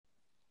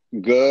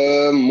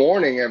Good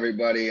morning,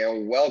 everybody,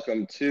 and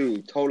welcome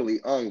to Totally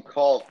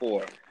Uncalled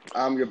For.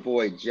 I'm your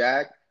boy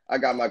Jack. I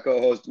got my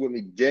co-host with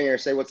me, Dinger.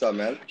 Say what's up,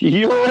 man.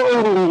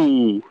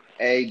 Yo!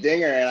 Hey,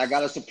 Dinger, and I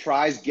got a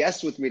surprise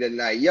guest with me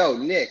tonight. Yo,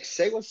 Nick,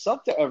 say what's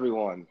up to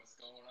everyone. What's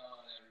going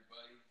on,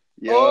 everybody?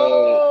 Yo,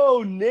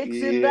 Oh, Nick's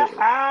in the yeah,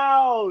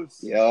 house.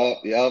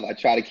 yep. I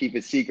try to keep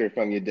it secret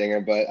from you,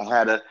 Dinger, but I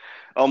had to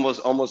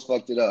almost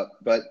fucked it up.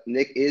 But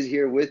Nick is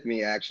here with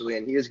me actually,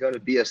 and he is going to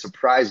be a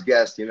surprise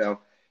guest.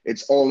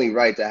 It's only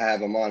right to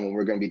have him on when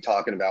we're going to be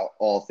talking about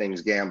all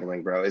things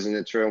gambling, bro. Isn't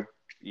it true?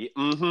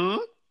 Mm-hmm.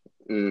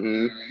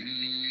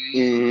 Mm-hmm.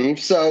 Mhm.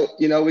 So,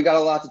 we got a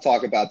lot to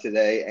talk about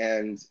today,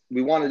 and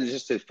we wanted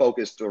to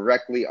focus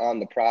directly on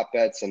the prop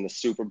bets and the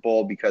Super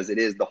Bowl because it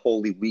is the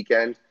holy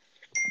weekend.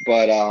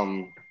 But,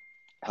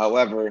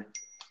 however,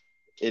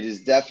 it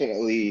is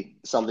definitely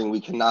something we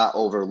cannot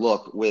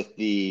overlook with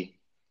the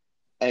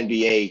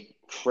NBA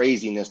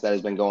craziness that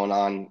has been going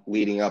on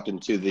leading up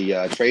into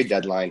the trade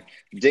deadline.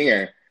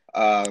 Dinger,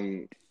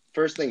 um,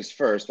 first things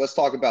first, let's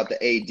talk about the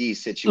AD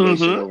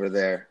situation Mm-hmm. over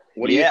there.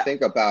 What do you Yeah.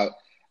 think about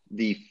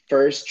the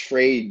first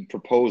trade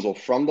proposal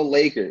from the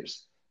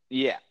Lakers?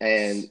 Yeah.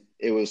 And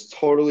it was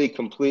totally,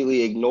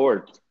 completely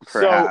ignored,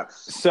 So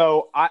perhaps.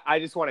 so I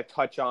just want to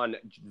touch on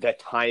the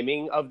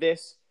timing of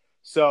this.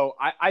 So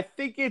I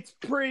think it's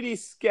pretty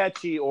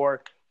sketchy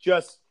or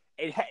just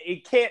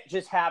it can't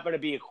just happen to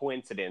be a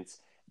coincidence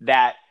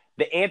that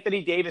the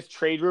Anthony Davis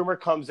trade rumor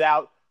comes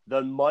out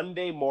the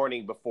Monday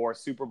morning before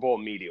Super Bowl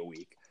media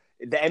week.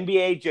 The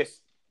NBA just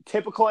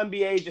typical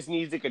NBA just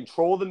needs to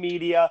control the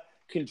media,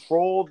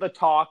 control the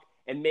talk,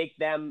 and make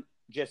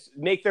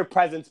their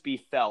presence be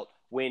felt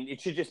when it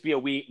should just be a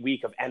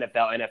week of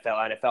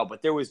NFL.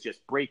 But there was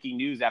just breaking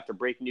news after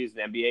breaking news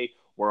in the NBA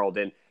world,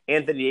 and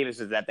Anthony Davis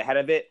is at the head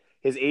of it.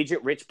 His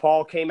agent Rich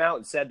Paul came out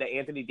and said that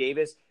Anthony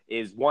Davis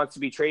wants to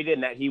be traded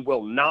and that he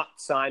will not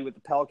sign with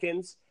the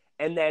Pelicans.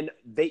 And then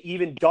they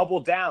even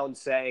doubled down,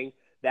 saying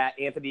that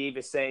Anthony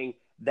Davis saying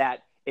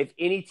that if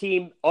any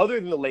team other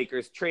than the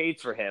Lakers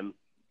trades for him,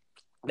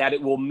 that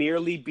it will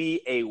merely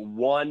be a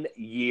 1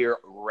 year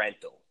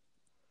rental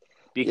Yeah,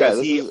 because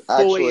this he is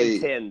fully actually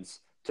intends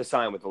to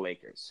sign with the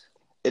Lakers.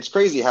 it's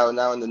crazy how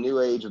now in the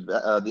new age of the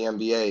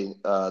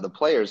NBA, the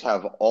players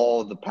have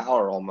all the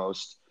power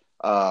almost.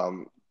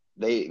 Um,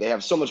 they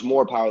have so much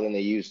more power than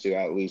they used to,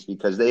 at least,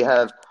 because they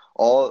have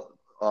all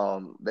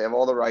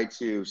the right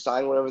to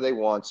sign whatever they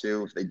want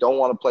to. If they don't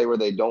want to play where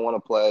they don't want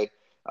to play,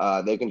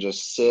 they can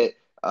just sit.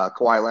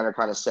 Kawhi Leonard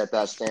kind of set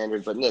that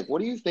standard. But Nick, what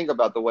do you think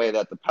about the way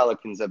that the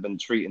Pelicans have been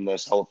treating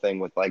this whole thing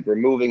with like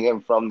removing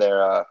him from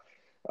their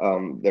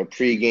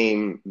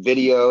pregame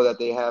video that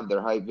they have,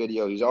 their hype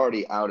video? He's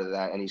already out of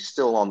that, and he's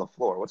still on the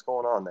floor. What's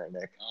going on there,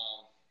 Nick?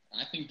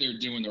 I think they're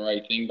doing the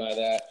right thing by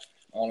that.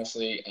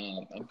 Honestly,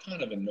 I'm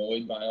kind of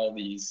annoyed by all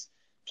these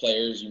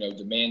players,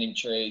 demanding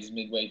trades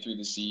midway through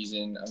the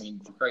season. I mean,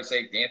 for Christ's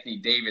sake, Anthony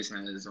Davis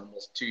has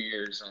almost 2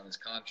 years on his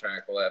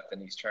contract left,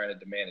 and he's trying to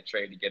demand a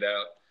trade to get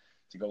out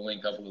to go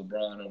link up with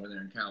LeBron over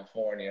there in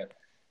California.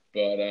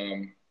 But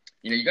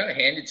you got to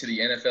hand it to the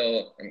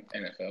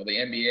the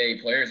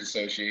NBA Players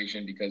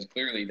Association, because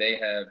clearly they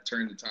have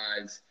turned the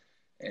tides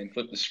and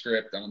flipped the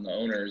script on the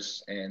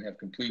owners and have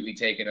completely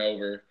taken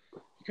over.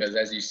 Because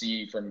as you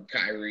see from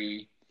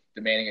Kyrie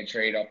demanding a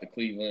trade off the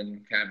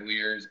Cleveland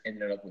Cavaliers,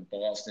 ended up with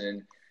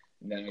Boston.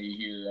 Now you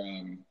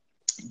hear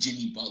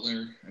Jimmy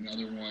Butler,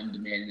 another one,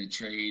 demanding a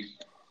trade.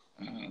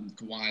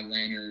 Kawhi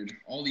Leonard,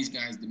 all these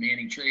guys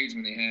demanding trades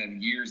when they have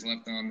years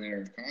left on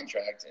their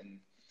contract, and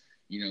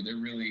they're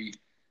really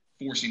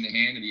forcing the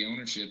hand of the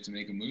ownership to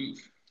make a move.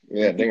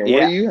 Yeah, Dinger, what do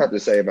Yeah. you have to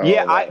say about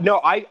Yeah, all I that?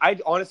 no, I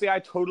honestly I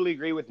totally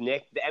agree with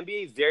Nick. The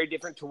NBA is very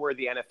different to where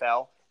the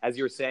NFL, as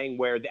you were saying,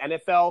 where the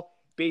NFL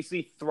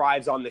basically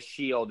thrives on the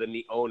shield and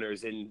the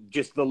owners and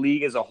just the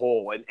league as a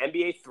whole. And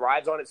NBA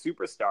thrives on its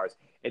superstars.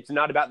 It's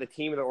not about the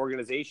team or the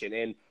organization.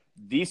 And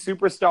these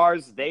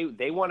superstars,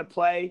 they want to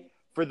play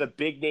for the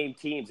big name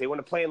teams. They want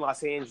to play in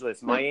Los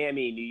Angeles,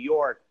 Miami, New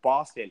York,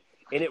 Boston.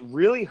 And it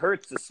really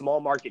hurts the small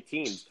market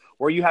teams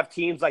where you have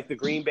teams like the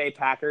Green Bay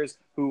Packers,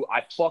 who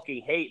I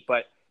fucking hate,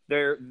 but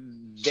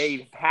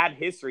they've had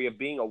history of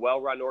being a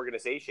well-run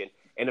organization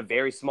in a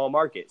very small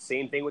market.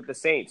 Same thing with the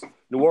Saints.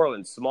 New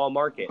Orleans, small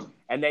market.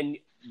 And then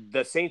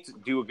the Saints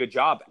do a good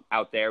job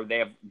out there. They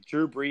have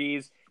Drew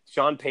Brees,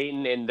 Sean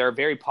Payton, and they're a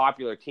very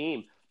popular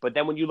team. But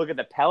then when you look at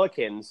the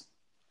Pelicans,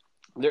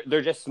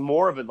 they're just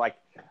more of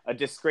a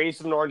disgrace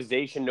of an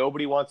organization.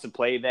 Nobody wants to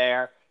play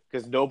there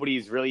because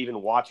nobody's really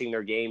even watching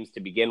their games to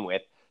begin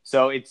with.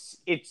 So it's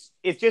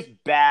just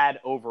bad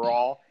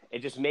overall. It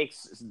just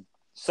makes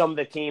some of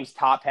the teams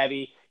top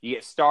heavy. You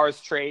get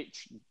stars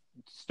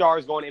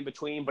going in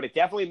between, but it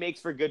definitely makes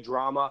for good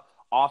drama.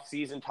 Off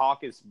season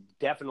talk is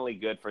definitely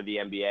good for the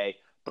NBA.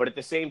 But at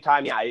the same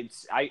time, yeah,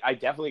 I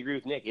definitely agree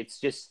with Nick. It's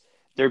just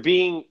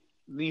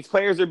these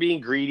players are being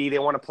greedy. They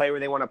want to play where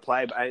they want to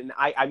play. And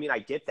I mean, I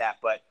get that.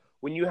 But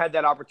when you had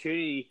that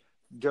opportunity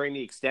during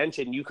the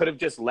extension, you could have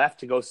just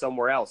left to go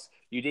somewhere else.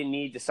 You didn't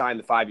need to sign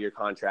the 5 year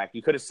contract.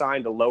 You could have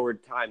signed a lower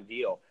time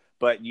deal.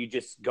 but you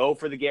just go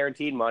for the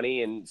guaranteed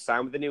money and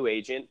sign with a new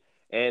agent.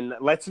 And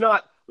let's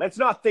not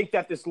think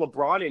that this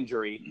LeBron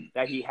injury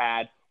that he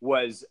had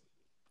was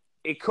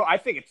I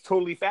think it's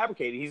totally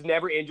fabricated. He's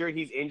never injured.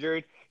 He's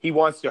injured. He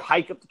wants to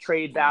hike up the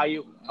trade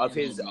value of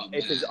his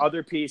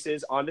other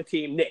pieces on the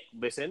team. Nick,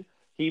 listen.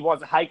 He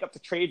wants to hike up the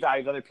trade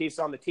value of other pieces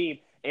on the team,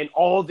 and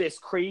all this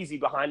crazy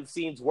behind the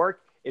scenes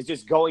work is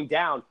just going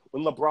down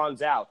when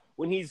LeBron's out.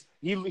 When he's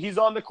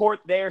on the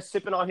court there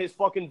sipping on his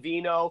fucking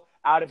vino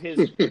out of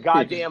his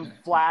goddamn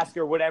flask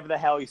or whatever the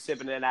hell he's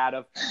sipping it out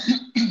of.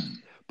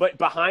 But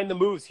behind the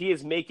moves, he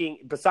is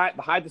making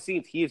behind the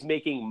scenes, he is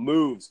making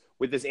moves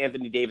with this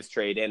Anthony Davis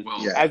trade. And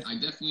I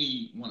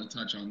definitely want to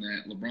touch on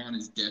that. LeBron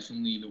is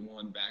definitely the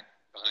one back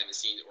behind the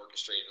scenes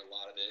orchestrating a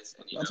lot of this.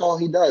 And that's all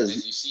he does.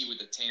 As you see with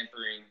the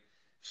tampering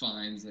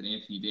fines that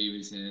Anthony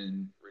Davis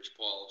and Rich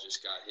Paul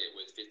just got hit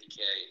with,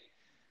 $50K.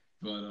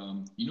 But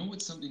you know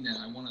what's something that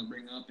I want to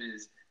bring up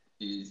is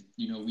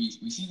you know we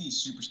see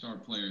these superstar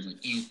players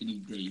like Anthony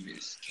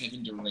Davis,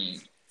 Kevin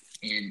Durant,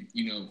 and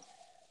you know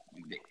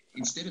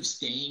instead of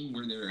staying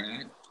where they're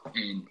at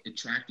and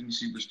attracting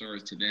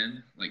superstars to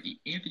them, like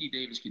Anthony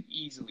Davis could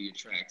easily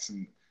attract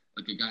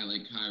like a guy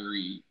like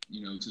Kyrie,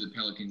 you know, to the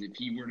Pelicans if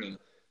he were to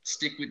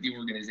stick with the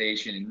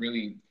organization and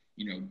really,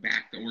 you know,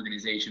 back the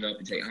organization up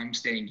and say, I'm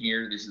staying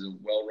here. This is a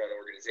well-run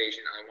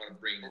organization. I want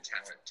to bring the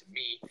talent to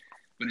me.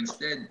 But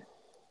instead,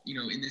 you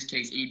know, in this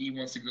case, AD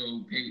wants to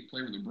go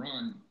play with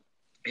LeBron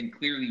and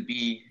clearly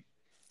be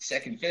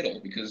second fiddle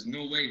because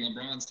no way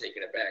LeBron's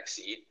taking a back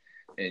seat.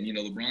 And, you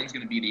know, LeBron's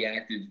going to be the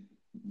active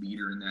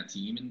leader in that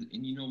team. And,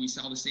 you know, we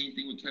saw the same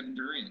thing with Kevin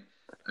Durant,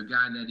 a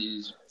guy that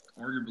is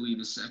arguably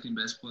the second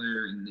best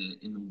player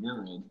in the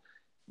world,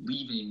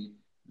 leaving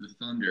the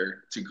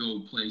Thunder to go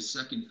play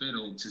second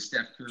fiddle to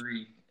Steph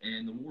Curry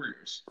and the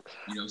Warriors.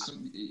 You know,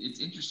 it's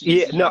interesting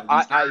to see these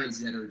guys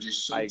that are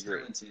just so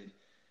talented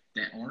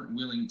that aren't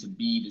willing to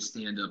be the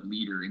stand-up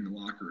leader in the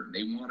locker room.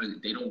 They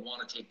don't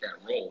want to take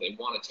that role. They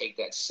want to take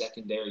that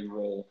secondary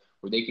role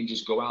where they can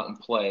just go out and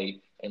play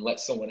and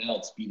let someone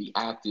else be the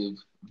active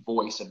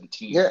voice of the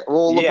team. Yeah,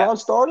 well, LeBron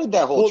started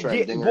that whole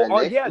trend.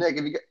 Nick,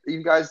 if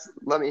you guys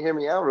let me hear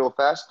me out real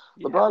fast.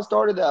 Yeah. LeBron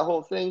started that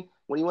whole thing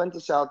when he went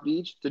to South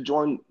Beach to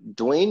join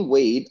Dwayne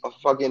Wade, a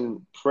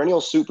fucking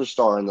perennial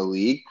superstar in the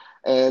league,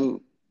 and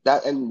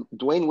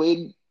Dwayne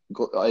Wade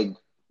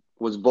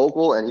was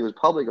vocal and he was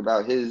public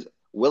about his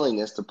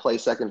willingness to play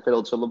second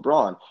fiddle to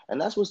LeBron, and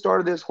that's what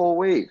started this whole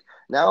wave.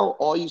 Now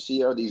all you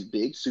see are these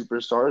big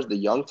superstars, the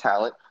young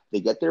talent. They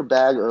get their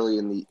bag early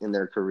in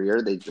their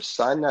career. They just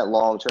sign that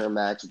long-term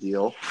max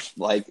deal,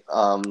 like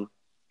AD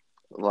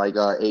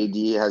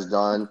has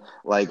done,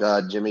 like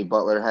Jimmy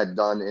Butler had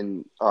done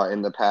in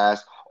the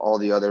past. All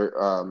the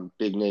other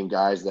big-name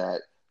guys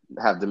that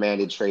have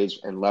demanded trades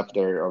and left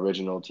their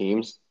original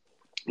teams.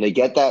 They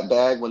get that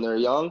bag when they're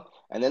young,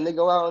 and then they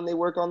go out and they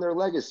work on their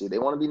legacy. They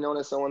want to be known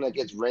as someone that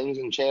gets rings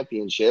and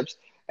championships,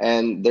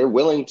 and they're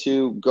willing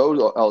to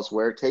go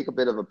elsewhere, take a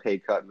bit of a pay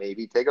cut,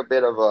 maybe take a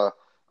bit of a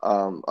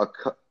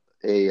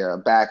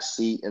back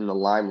seat in the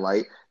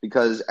limelight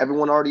because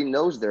everyone already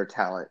knows their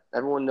talent.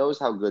 Everyone knows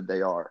how good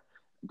they are,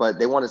 but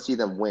they want to see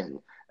them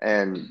win.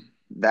 And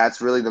that's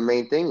really the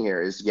main thing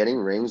here is getting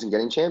rings and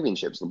getting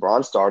championships.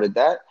 LeBron started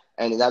that,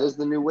 and that is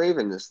the new wave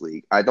in this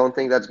league. I don't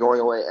think that's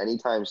going away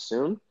anytime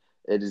soon.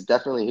 It is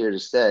definitely here to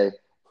stay.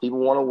 People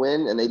want to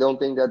win, and they don't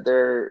think that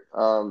their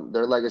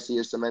legacy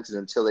is cemented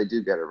until they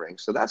do get a ring.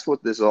 So that's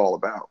what this is all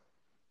about.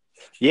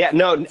 Yeah,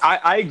 no,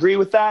 I agree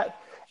with that.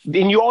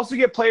 And you also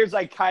get players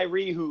like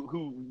Kyrie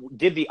who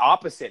did the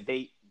opposite.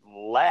 They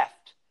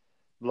left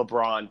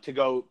LeBron to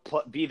go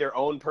be their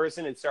own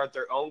person and start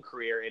their own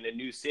career in a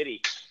new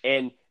city.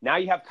 And now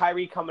you have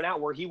Kyrie coming out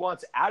where he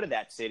wants out of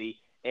that city.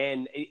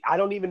 And I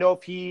don't even know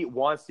if he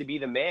wants to be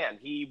the man.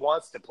 He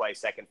wants to play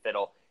second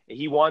fiddle.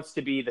 He wants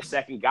to be the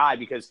second guy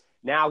because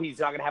now he's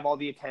not going to have all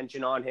the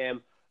attention on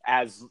him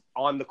as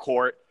on the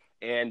court.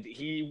 And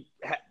he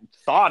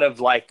thought of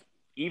like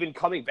even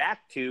coming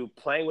back to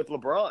playing with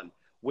LeBron,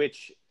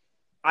 which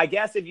I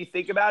guess if you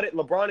think about it,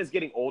 LeBron is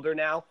getting older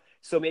now.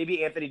 So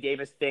maybe Anthony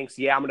Davis thinks,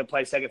 yeah, I'm going to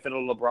play second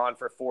fiddle to LeBron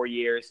for 4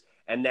 years.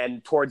 And then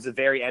towards the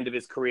very end of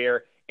his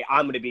career,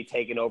 I'm going to be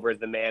taken over as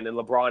the man. And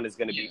LeBron is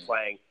going to be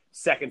playing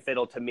second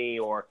fiddle to me,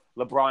 or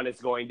LeBron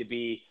is going to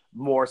be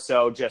more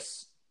so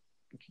just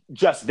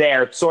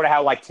there, sort of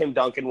how like Tim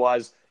Duncan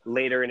was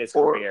later in his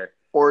career.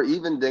 Or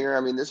even Dinger, I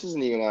mean, this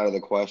isn't even out of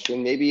the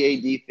question. Maybe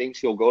AD thinks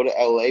he'll go to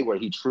LA where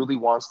he truly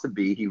wants to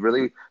be. He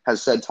really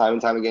has said time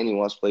and time again he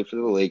wants to play for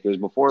the Lakers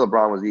before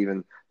LeBron was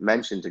even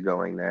mentioned to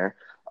going there.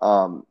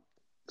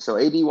 So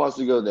AD wants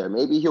to go there.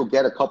 Maybe he'll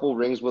get a couple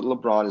rings with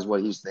LeBron is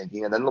what he's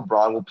thinking, and then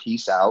LeBron will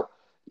peace out,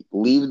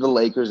 leave the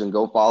Lakers, and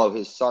go follow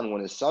his son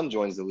when his son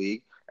joins the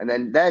league.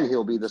 And then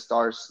he'll be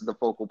the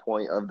focal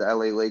point of the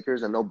LA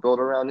Lakers, and they'll build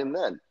around him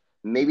then.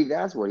 Maybe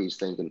that's what he's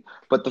thinking.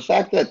 But the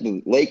fact that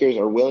the Lakers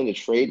are willing to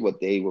trade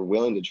what they were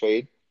willing to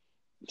trade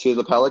to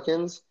the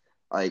Pelicans,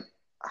 like,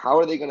 how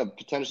are they going to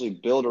potentially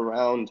build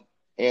around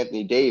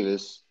Anthony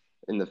Davis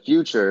in the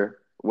future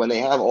when they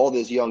have all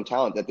this young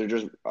talent that they're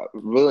just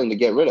willing to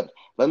get rid of.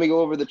 Let me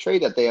go over the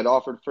trade that they had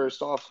offered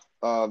first off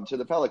to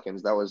the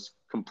Pelicans. That was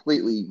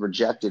completely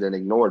rejected and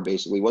ignored,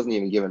 basically. It wasn't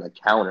even given a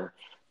counter.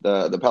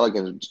 The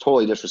Pelicans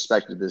totally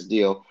disrespected this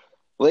deal.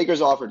 The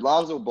Lakers offered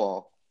Lonzo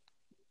Ball,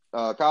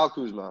 Kyle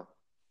Kuzma,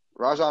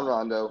 Rajon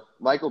Rondo,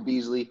 Michael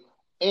Beasley,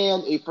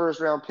 and a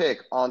first-round pick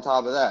on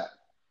top of that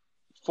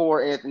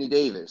for Anthony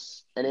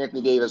Davis and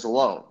Anthony Davis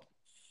alone.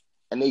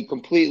 And they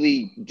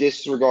completely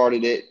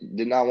disregarded it,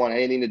 did not want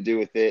anything to do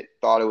with it,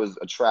 thought it was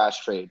a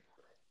trash trade.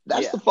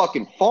 That's the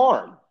fucking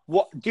farm.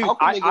 Well, dude, how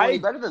can they go any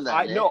better than that?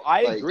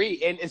 I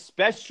agree. And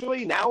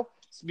especially now,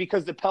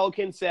 because the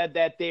Pelicans said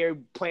that they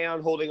plan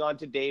on holding on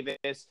to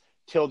Davis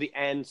till the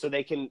end,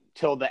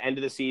 till the end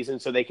of the season,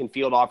 so they can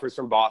field offers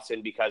from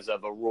Boston because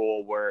of a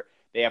rule where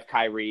they have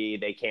Kyrie,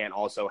 they can't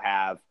also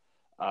have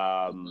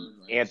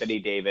Anthony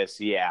Davis.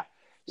 Yeah.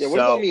 Yeah, what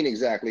does that mean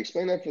exactly?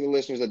 Explain that for the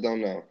listeners that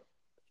don't know.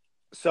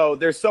 So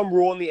there's some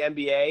rule in the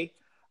NBA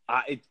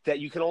that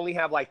you can only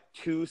have like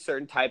two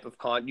certain type of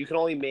you can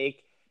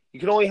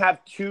only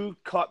have two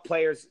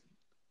players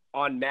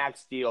on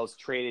max deals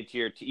traded to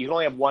your team. You can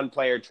only have one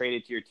player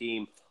traded to your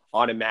team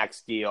on a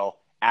max deal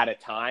at a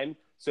time.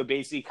 So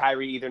basically,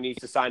 Kyrie either needs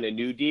to sign a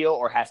new deal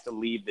or has to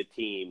leave the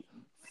team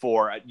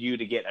for you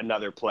to get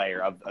another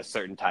player of a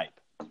certain type.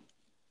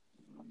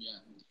 Yeah.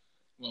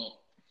 Well,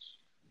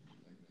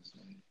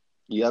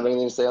 you have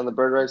anything to say on the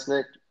bird rights,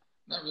 Nick?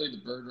 Not really the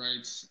bird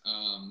rights.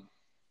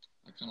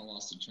 I kind of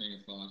lost the train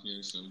of thought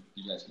here, so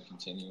you guys can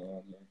continue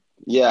on here.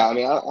 Yeah, I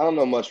mean, I don't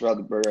know much about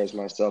the bird rights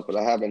myself, but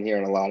I have been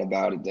hearing a lot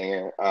about it,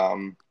 Dinger.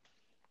 I'm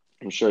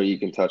sure you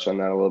can touch on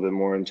that a little bit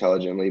more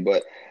intelligently,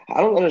 but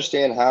I don't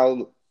understand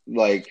how,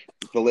 like,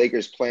 the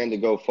Lakers plan to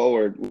go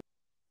forward.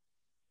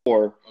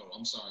 Oh,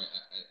 I'm sorry.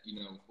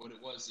 What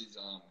it was is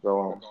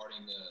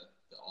regarding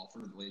the offer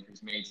the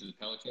Lakers made to the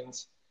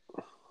Pelicans.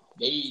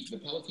 The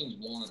Pelicans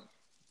want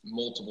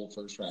multiple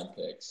first-round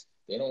picks.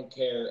 They don't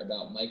care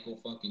about Michael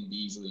fucking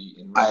Beasley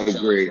and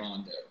Rajon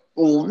Rondo.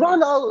 Well,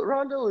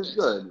 Rondo is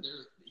good.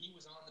 He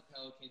was on the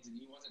Pelicans and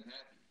he wasn't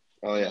happy.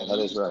 Oh, yeah,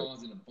 that is right. He was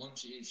causing a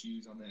bunch of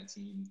issues on that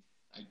team.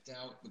 I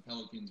doubt the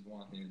Pelicans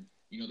want him.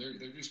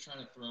 They're just trying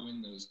to throw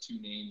in those two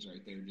names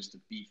right there just to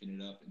beefing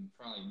it up and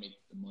probably make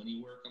the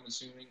money work, I'm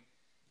assuming.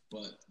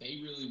 But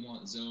they really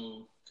want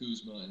Zoe,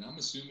 Kuzma, and I'm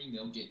assuming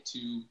they'll get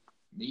 2,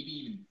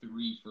 maybe even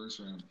 3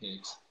 first-round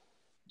picks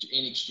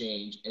in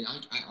exchange. And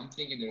I'm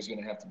thinking there's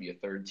going to have to be a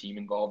third team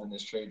involved in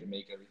this trade to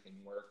make everything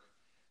work.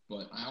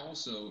 But I don't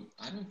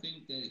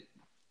think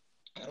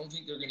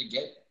they're going to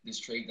get this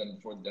trade done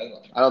before the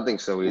deadline. I don't think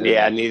so either.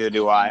 Yeah, neither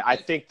do I. I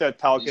think the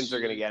Pelicans are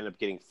going to end up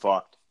getting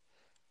fucked.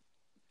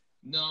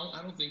 No,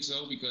 I don't think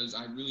so, because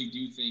I really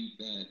do think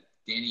that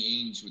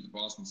Danny Ainge with the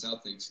Boston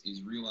Celtics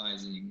is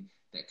realizing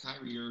that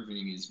Kyrie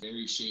Irving is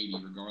very shady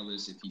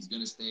regardless if he's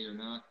going to stay or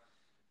not.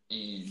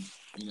 And,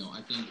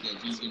 I think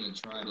that he's going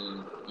to try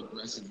to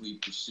aggressively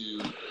pursue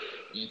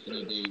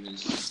Anthony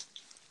Davis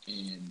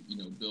and,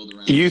 build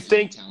around. You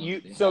think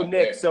so,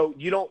 Nick? So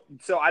you don't.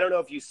 So I don't know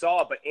if you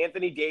saw it, but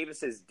Anthony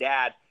Davis's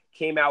dad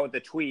came out with a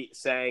tweet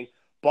saying,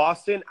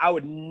 "Boston, I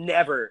would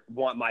never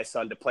want my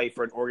son to play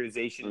for an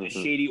organization, a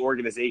shady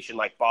organization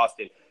like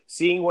Boston.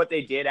 Seeing what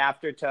they did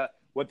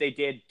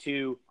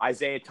to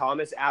Isaiah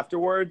Thomas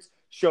afterwards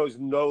shows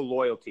no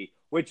loyalty,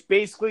 which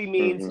basically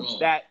means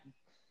that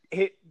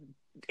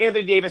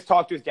Anthony Davis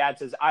talked to his dad,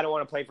 says, I don't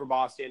want to play for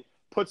Boston,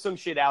 put some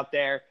shit out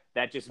there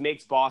that just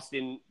makes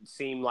Boston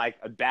seem like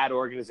a bad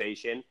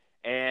organization,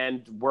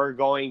 and we're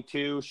going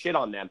to shit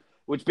on them,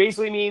 which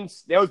basically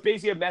means that was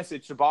basically a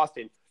message to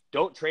Boston.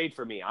 Don't trade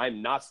for me.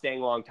 I'm not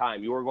staying a long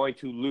time. You are going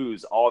to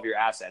lose all of your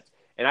assets.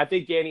 And I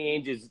think Danny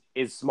Ainge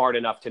is smart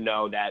enough to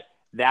know that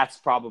that's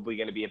probably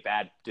going to be a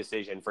bad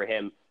decision for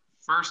him.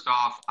 First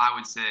off, I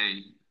would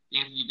say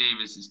Anthony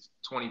Davis is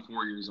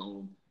 24 years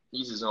old.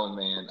 He's his own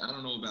man. I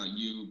don't know about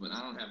you, but I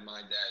don't have my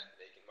dad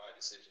making my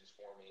decisions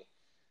for me.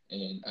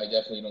 And I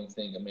definitely don't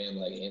think a man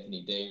like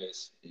Anthony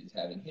Davis is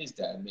having his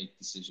dad make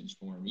decisions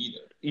for him either.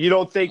 You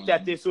don't think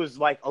that this was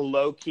like a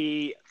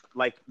low-key,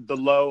 like the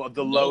low of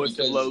the lowest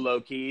of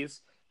low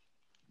keys?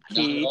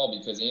 Not at all,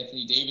 because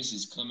Anthony Davis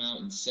has come out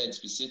and said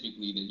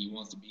specifically that he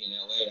wants to be in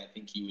LA. I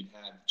think he would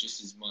have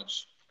just as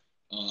much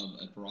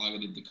a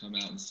prerogative to come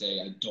out and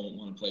say, I don't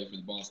want to play for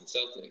the Boston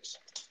Celtics.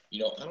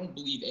 I don't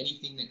believe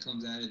anything that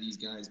comes out of these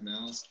guys'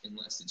 mouths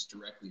unless it's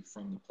directly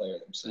from the player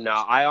themselves. No,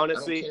 I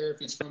honestly... I don't care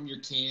if it's from your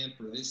camp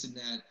or this and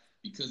that,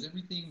 because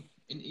everything...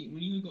 And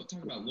when you go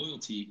talk about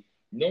loyalty,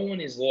 no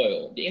one is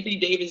loyal. Anthony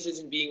Davis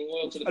isn't being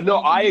loyal to the... No,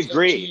 I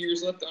agree. He's got 2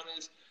 years left on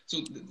his... So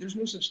there's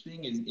no such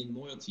thing as in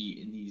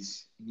loyalty in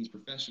these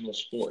professional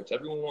sports.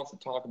 Everyone wants to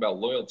talk about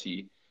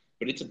loyalty,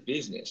 but it's a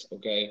business,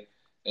 okay?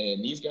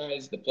 And these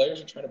guys, the players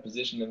are trying to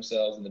position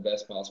themselves in the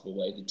best possible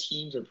way. The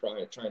teams are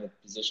probably trying to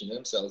position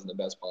themselves in the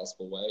best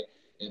possible way.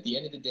 And at the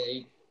end of the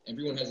day,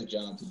 everyone has a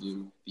job to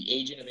do. The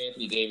agent of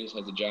Anthony Davis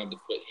has a job to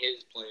put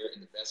his player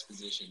in the best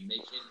position, make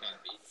him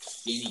happy.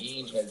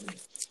 Danny Ainge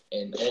has,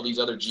 and all these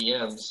other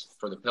GMs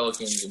for the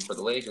Pelicans and for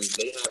the Lakers,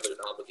 they have an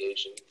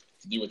obligation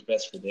to do what's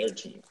best for their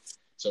team.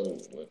 So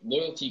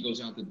loyalty goes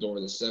out the door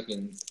the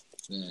second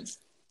that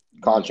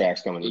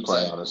contracts come into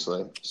play,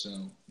 honestly.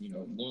 So,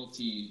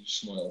 loyalty,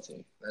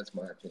 schmoyalty. That's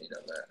my opinion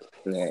on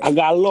that. Yeah. I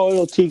got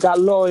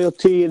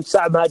loyalty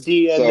inside my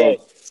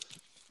DNA.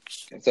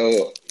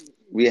 So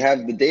we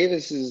have the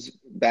Davises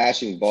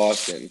bashing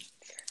Boston.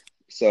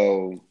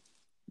 So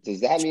does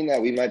that mean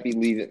that we might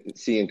be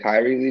seeing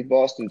Kyrie leave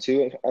Boston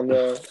too on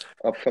the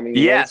upcoming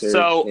months,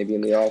 or maybe in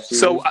the offseason?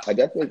 So I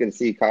definitely can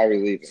see Kyrie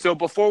leaving. So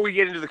before we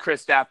get into the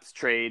Kristaps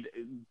trade,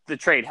 the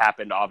trade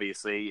happened,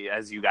 obviously,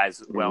 as you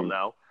guys well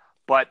know.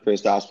 But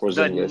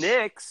the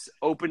Knicks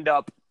opened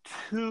up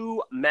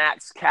 2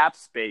 max cap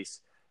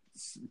space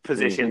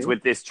positions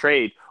with this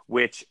trade,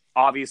 which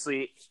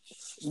obviously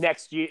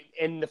next year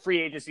in the free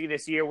agency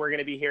this year, we're going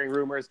to be hearing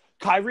rumors.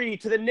 Kyrie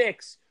to the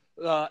Knicks,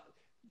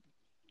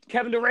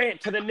 Kevin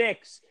Durant to the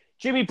Knicks,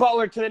 Jimmy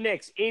Butler to the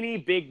Knicks. Any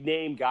big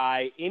name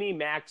guy, any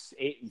max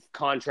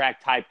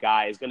contract type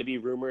guy is going to be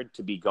rumored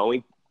to be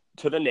going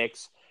to the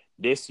Knicks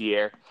this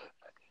year.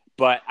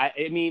 But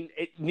I mean,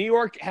 New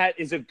York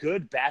is a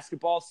good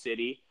basketball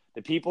city.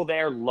 The people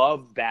there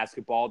love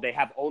basketball. They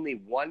have only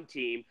one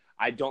team.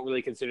 I don't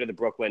really consider the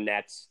Brooklyn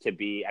Nets to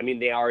be. I mean,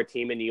 they are a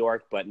team in New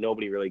York, but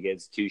nobody really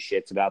gives 2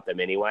 shits about them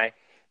anyway.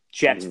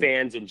 Jets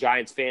fans and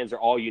Giants fans are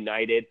all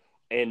united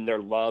in their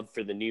love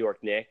for the New York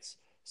Knicks.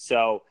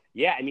 So,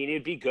 yeah, I mean,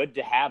 it'd be good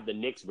to have the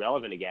Knicks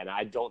relevant again.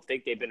 I don't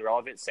think they've been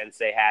relevant since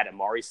they had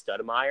Amari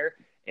Stoudemire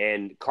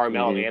and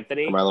Carmelo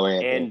Anthony.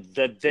 And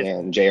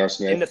and J.R.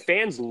 Smith. And the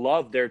fans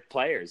love their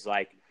players.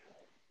 Like,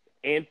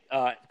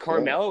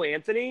 Carmelo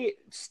Anthony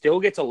still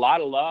gets a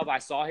lot of love. I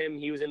saw him.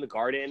 He was in the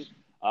Garden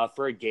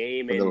for a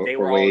game, and they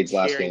were all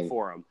cheering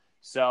for him.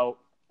 So,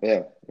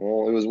 yeah,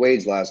 well, it was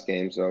Wade's last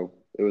game, so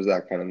it was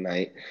that kind of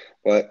night.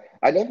 But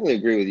I definitely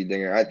agree with you,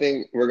 Dinger. I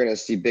think we're going to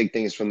see big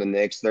things from the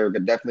Knicks. They're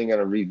definitely going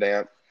to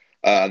revamp.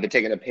 They're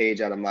taking a page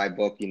out of my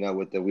book,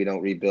 with the we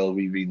don't rebuild,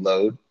 we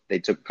reload. They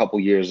took a couple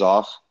years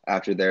off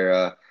after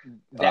their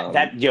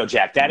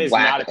Jack, that is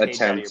not a page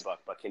out of your book,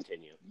 but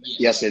continue.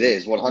 Yes, it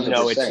is. 100%.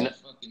 No, it's not.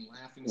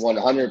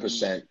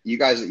 100%. You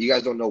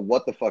guys don't know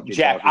what the fuck you're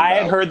Jack, talking about. I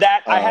had heard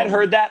that. I had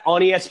heard that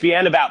on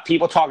ESPN about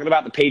people talking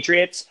about the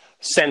Patriots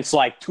since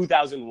like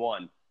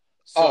 2001.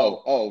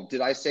 So,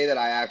 did I say that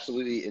I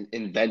absolutely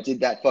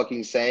invented that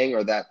fucking saying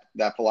or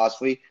that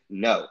philosophy?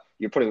 No.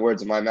 You're putting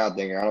words in my mouth,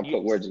 Dinger. I don't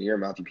put words in your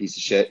mouth, you piece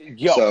of shit.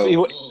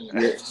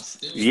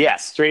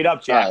 Yes, straight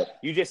up, Jack. Right.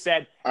 You just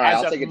said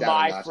I'll take it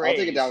down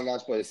a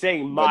notch, but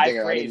saying my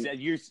Dinger, phrase. I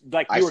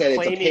said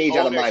it's a page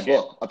out of my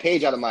book. A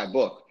page out of my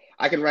book.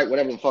 I can write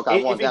whatever the fuck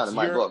I want down in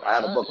my book. I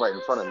have a book right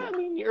in front of me. I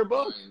mean, your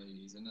book.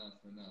 Enough.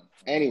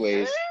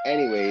 Anyways,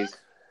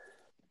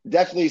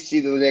 definitely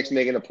see the Knicks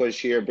making a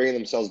push here, bringing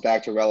themselves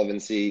back to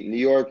relevancy. New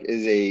York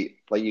is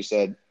like you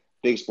said,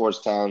 big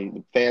sports town.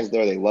 The fans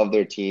there, they love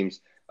their teams.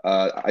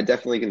 I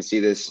definitely can see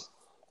this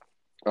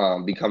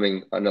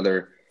becoming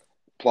another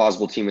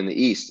plausible team in the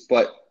East.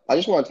 But I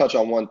just want to touch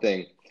on one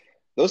thing.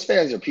 Those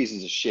fans are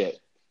pieces of shit.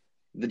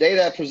 The day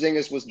that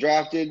Porzingis was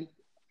drafted,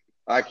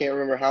 I can't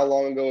remember how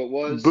long ago it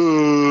was.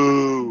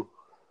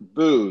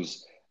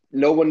 Boos.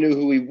 No one knew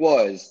who he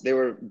was. They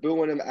were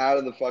booing him out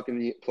of the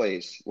fucking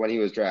place when he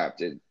was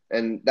drafted.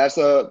 And that's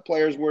a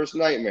player's worst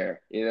nightmare,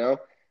 And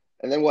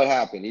then what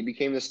happened? He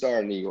became the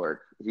star in New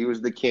York. He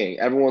was the king.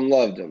 Everyone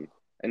loved him.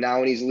 And now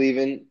when he's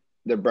leaving,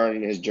 they're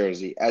burning his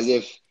jersey as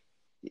if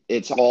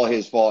it's all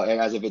his fault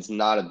and as if it's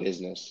not a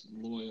business.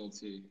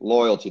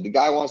 Loyalty. The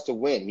guy wants to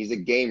win. He's a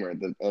gamer.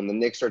 And the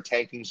Knicks are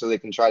tanking so they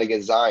can try to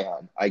get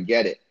Zion. I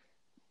get it.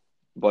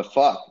 But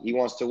fuck, he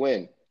wants to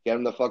win. Get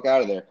him the fuck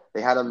out of there.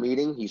 They had a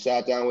meeting. He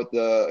sat down with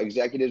the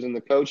executives and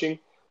the coaching,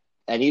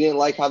 and he didn't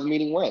like how the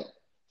meeting went.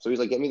 So he's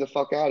like, get me the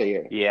fuck out of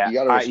here. Yeah, you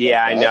gotta respect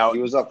that. I know. He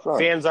was up front.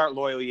 Fans aren't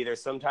loyal either.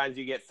 Sometimes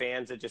you get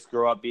fans that just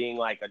grow up being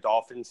like a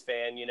Dolphins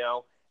fan,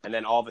 and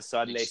then all of a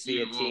sudden they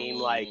see a team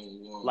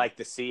like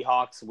the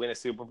Seahawks win a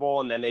Super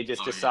Bowl, and then they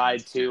just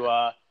decide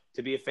to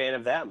be a fan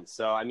of them.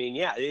 So I mean,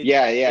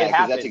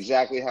 because that's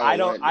exactly how I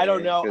don't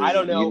know.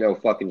 You know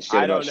fucking shit.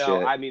 I don't know.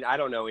 Shit. I mean, I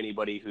don't know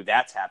anybody who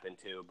that's happened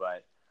to,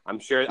 but I'm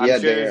sure. I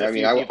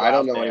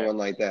don't know anyone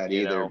like that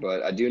either.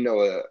 But I do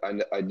know.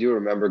 I do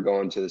remember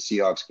going to the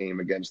Seahawks game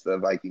against the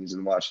Vikings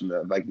and watching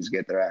the Vikings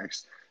get their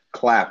ass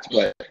clapped.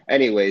 But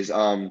anyways,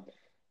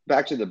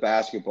 back to the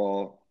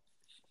basketball.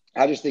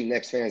 I just think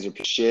Knicks fans are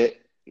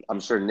shit. I'm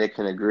sure Nick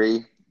can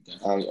agree.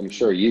 I'm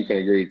sure you can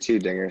agree too,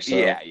 Dinger. So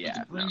yeah.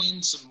 To bring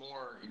in some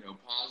more,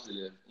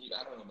 positive.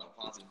 I don't know about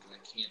positive because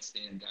I can't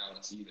stand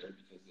Dallas either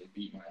because they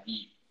beat my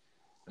Heat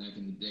back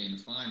in the day in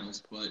the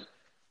finals. But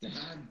to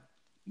have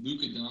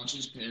Luka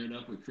Doncic paired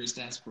up with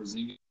Kristaps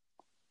Porzingis,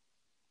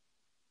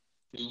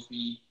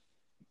 filthy,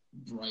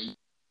 bright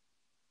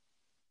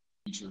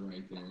future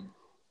right there.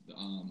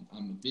 I'm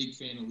a big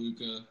fan of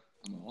Luka.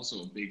 I'm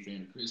also a big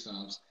fan of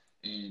Kristaps,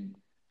 and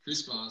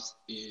Kristaps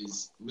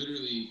is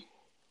literally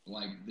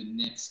like the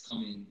next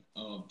coming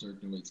of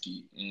Dirk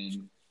Nowitzki. And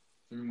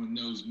if everyone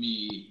knows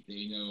me,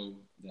 they know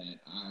that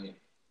I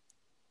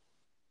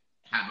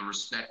have a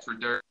respect for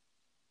Dirk.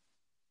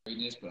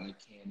 greatness, but I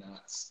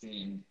cannot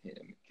stand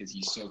him because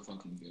he's so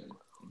fucking good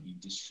and he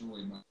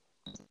destroyed my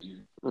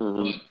career.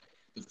 Mm-hmm. But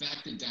the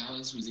fact that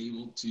Dallas was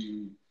able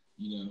to,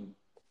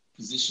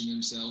 position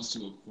themselves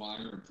to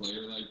acquire a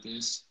player like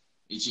this,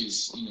 it's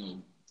just,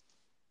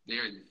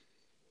 they're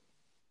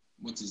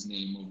what's his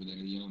name over there,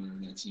 the owner of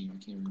that team? I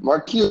can't remember.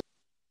 Mark Cuban.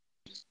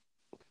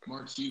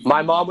 Mark Cuban.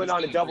 My mom went He's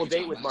on a done double great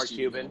date job. with Mark Last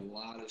year, Cuban. A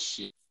lot of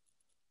shit.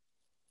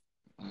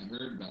 I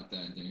heard about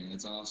that, Dan.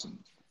 That's awesome.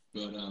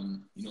 But,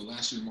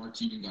 last year Mark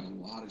Cuban got a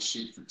lot of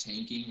shit for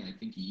tanking. I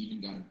think he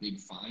even got a big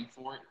fine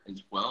for it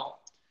as well.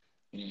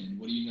 And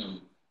what do you know?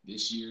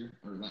 This year,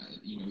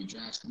 he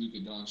drafts Luka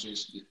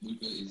Doncic.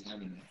 Luka is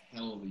having a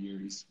hell of a year.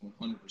 He's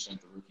 100%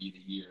 the rookie of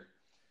the year.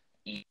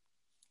 And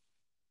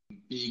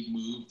big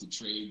move to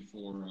trade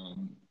for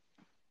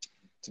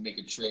to make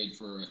a trade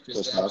for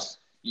Kristaps.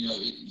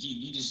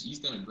 He's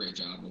done a great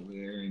job over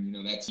there. And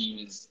that team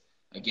is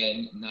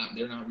again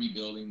they're not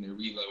rebuilding, they're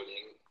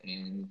reloading,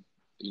 and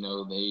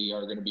they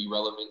are going to be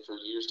relevant for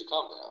years to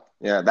come now.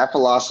 Yeah, that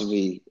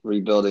philosophy,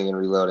 rebuilding and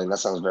reloading, that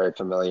sounds very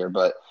familiar.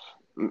 But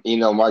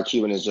Mark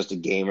Cuban is just a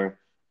gamer.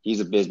 He's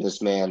a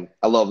businessman.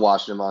 I love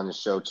watching him on his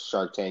show,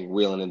 Shark Tank,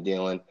 wheeling and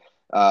dealing.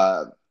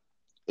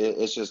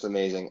 It's just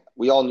amazing.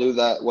 We all knew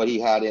that what he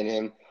had in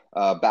him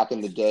back in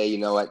the day,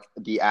 at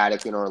the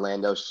Attic in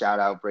Orlando. Shout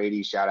out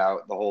Brady. Shout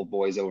out the whole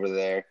boys over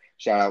there.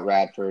 Shout out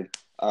Radford.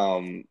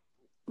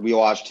 We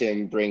watched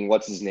him bring,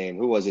 what's his name?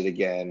 Who was it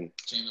again?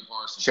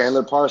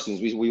 Chandler Parsons.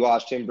 We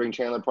watched him bring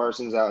Chandler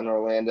Parsons out in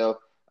Orlando,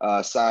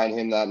 sign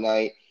him that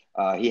night.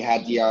 He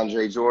had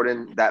DeAndre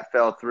Jordan. That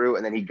fell through,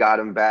 and then he got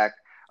him back.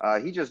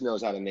 He just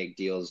knows how to make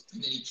deals.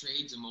 And then he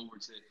trades him over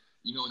to,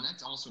 and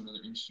that's also another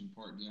interesting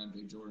part,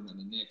 DeAndre Jordan on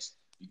the Knicks,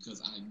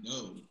 because I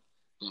know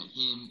that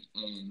him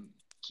and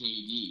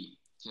KD,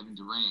 Kevin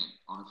Durant,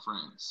 are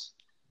friends.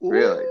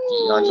 Really?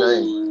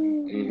 DeAndre?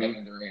 Mm-hmm.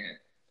 Kevin Durant.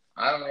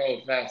 I don't know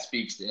if that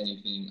speaks to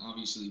anything.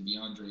 Obviously,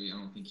 DeAndre, I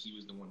don't think he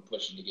was the one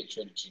pushing to get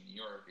traded to New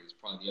York. It was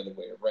probably the other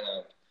way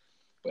around.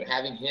 But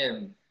having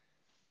him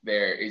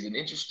there is an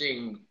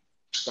interesting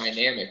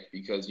dynamic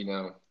because,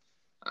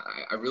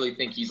 I really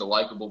think he's a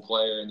likable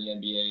player in the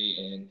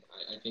NBA, and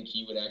I think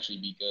he would actually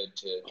be good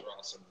to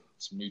draw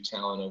some new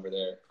talent over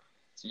there.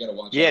 So you got to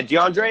watch. Yeah,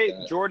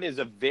 DeAndre Jordan is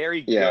a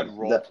very good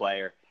role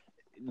player.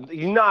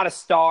 He's not a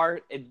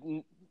star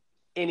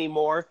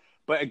anymore,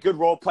 but a good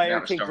role player,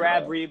 can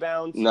grab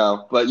rebounds.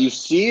 No, but you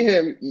see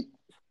him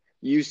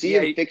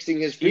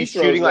fixing his free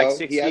throws. Shooting like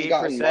 68%. He has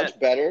gotten much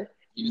better.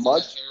 He doesn't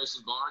have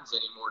Harrison Barnes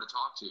anymore to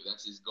talk to.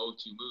 That's his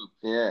go-to move.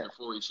 Yeah.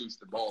 Before he shoots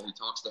the ball, he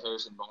talks to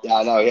Harrison Barnes. Yeah,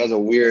 I know. He has a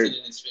weird. He puts it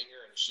in his finger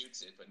and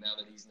shoots it. But now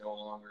that he's no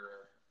longer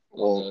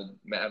the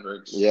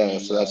Mavericks,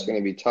 so that's going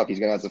to be tough. He's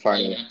going to have to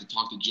find. You have to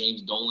talk to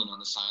James Dolan on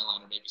the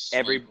sideline, or maybe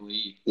Spike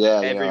Lee.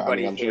 Yeah,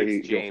 everybody I'm sure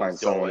he'll find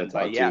someone to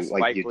talk to,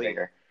 like you think.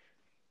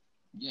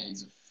 Yeah,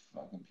 he's a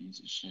fucking piece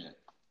of shit.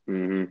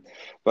 Mm-hmm.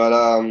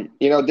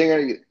 But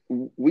Dinger,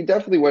 we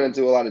definitely went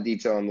into a lot of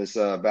detail on this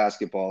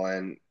basketball,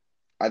 and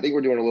I think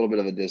we're doing a little bit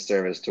of a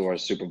disservice to our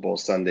Super Bowl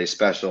Sunday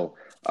special.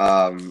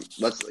 What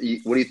do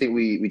you think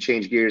we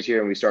change gears here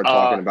and we start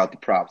talking about the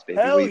props, baby?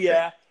 Hell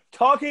yeah.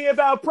 Talking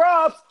about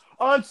props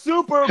on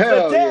Super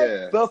Bowl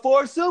day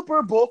before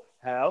Super Bowl.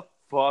 Hell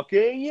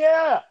fucking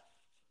yeah.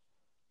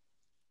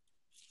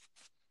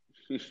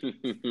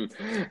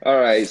 All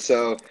right,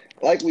 so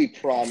like we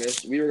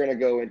promised, we were going to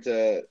go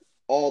into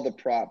all the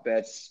prop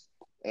bets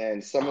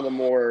and some of the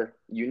more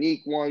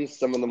unique ones,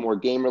 some of the more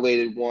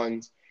game-related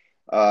ones.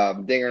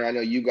 Dinger, I know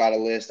you got a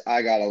list.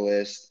 I got a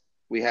list.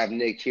 We have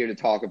Nick here to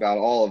talk about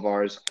all of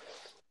ours.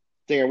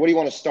 Dinger, what do you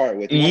want to start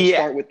with? You want to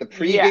start with the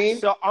pregame? Yeah,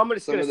 so I'm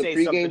just going to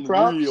say something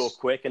real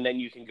quick, and then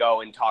you can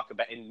go and talk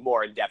about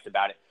more in depth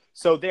about it.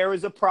 So there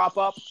was a prop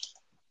up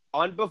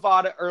on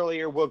Bovada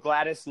earlier. Will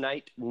Gladys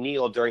Knight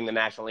kneel during the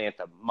national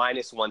anthem?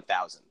 Minus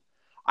 1,000.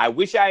 I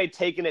wish I had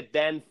taken it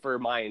then for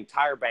my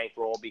entire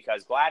bankroll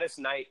because Gladys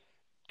Knight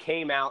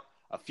came out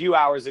a few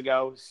hours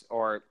ago,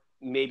 or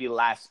maybe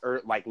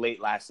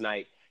late last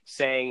night,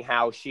 saying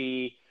how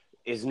she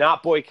is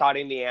not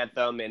boycotting the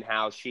anthem and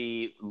how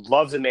she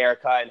loves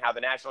America and how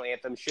the national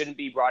anthem shouldn't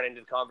be brought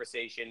into the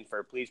conversation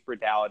for police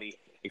brutality,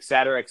 et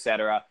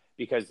cetera,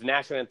 because the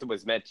national anthem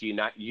was meant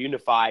to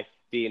unify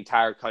the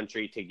entire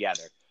country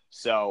together.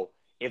 So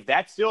if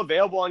that's still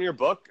available on your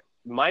book,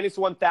 minus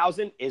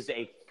 1,000 is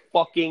a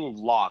fucking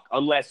lock,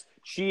 unless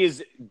she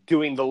is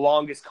doing the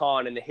longest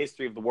con in the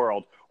history of the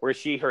world, where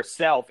she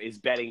herself is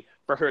betting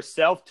for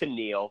herself to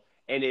kneel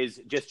and is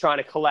just trying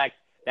to collect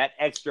that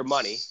extra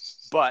money.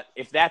 But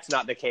if that's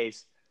not the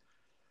case,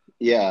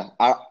 yeah,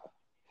 I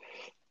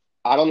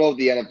don't know if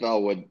the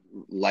NFL would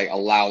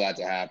allow that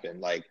to happen.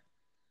 Like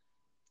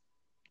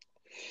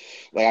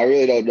I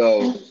really don't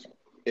know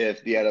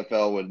if the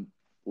NFL would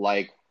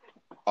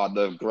on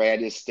the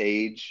grandest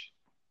stage,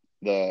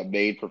 the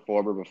maid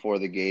performer before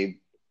the game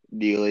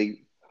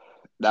kneeling.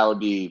 That would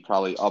be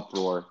probably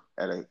uproar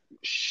at a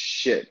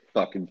shit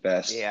fucking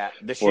fest. Yeah,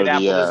 the shit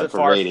apple doesn't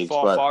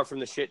far from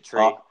the shit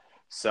tree.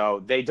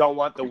 So they don't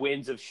want the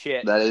winds of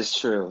shit. That is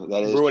true.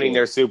 That is ruining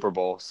their Super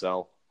Bowl.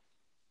 So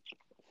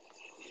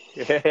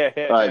All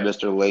right,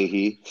 Mr.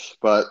 Leahy.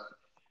 But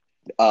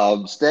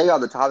staying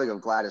on the topic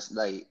of Gladys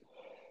Knight,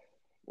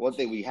 one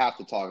thing we have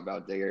to talk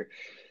about, Digger,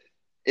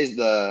 is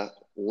the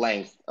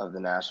length of the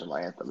national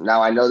anthem.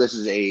 Now, I know this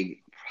is a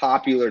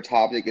popular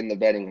topic in the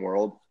betting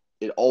world.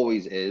 It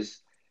always is.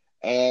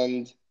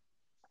 And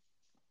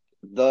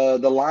the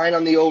line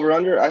on the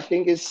over-under, I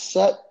think, is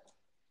set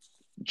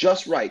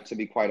just right, to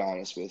be quite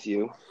honest with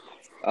you.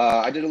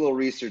 I did a little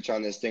research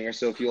on this, Dinger,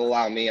 so if you'll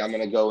allow me, I'm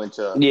going to go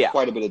into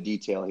quite a bit of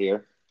detail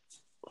here.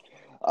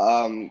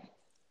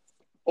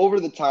 Over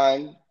the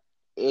time,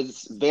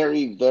 it's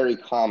very, very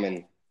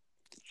common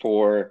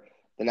for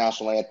the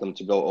national anthem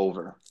to go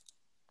over.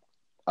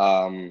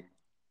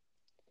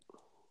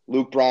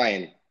 Luke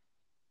Bryan,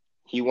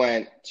 he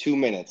went 2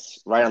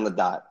 minutes right on the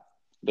dot,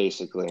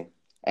 basically.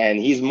 And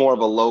he's more of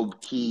a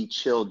low-key,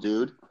 chill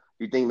dude.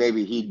 You'd think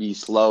maybe he'd be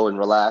slow and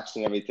relaxed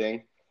and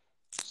everything.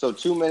 So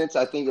 2 minutes,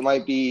 I think it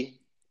might be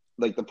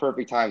like the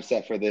perfect time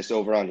set for this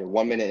over-under,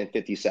 1 minute and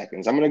 50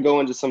 seconds. I'm going to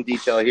go into some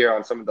detail here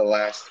on some of the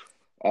last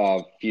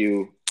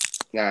few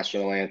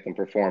national anthem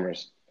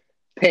performers.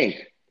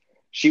 Pink,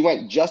 she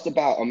went just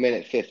about 1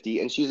 minute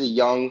 50, and she's a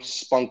young,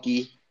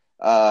 spunky,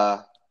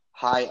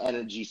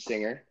 high-energy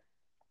singer.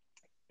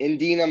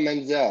 Indina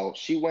Menzel,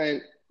 she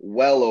went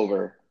well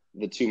over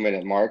the 2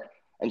 minute mark,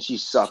 and she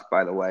sucked,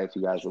 by the way, if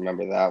you guys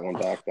remember that one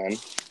back then.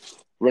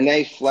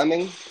 Renee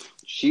Fleming,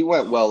 she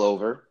went well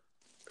over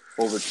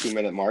 2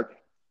 minute mark.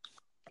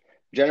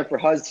 Jennifer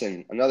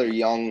Hudson, another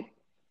young,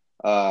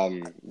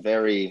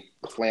 very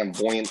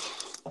flamboyant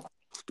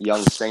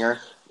young singer,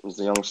 was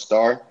a young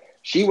star.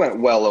 She went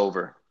well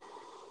over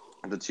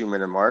the 2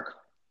 minute mark.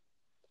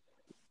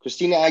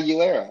 Christina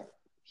Aguilera,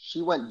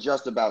 she went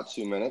just about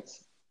 2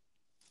 minutes.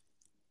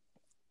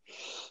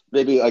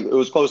 Maybe like it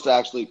was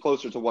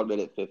closer to 1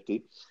 minute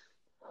 50.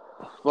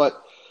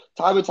 But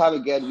time and time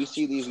again, we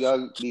see these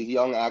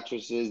young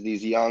actresses,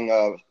 these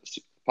young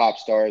pop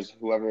stars,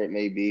 whoever it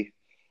may be,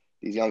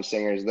 these young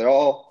singers, they're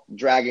all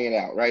dragging it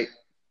out, right?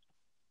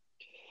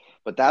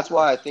 But that's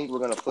why I think we're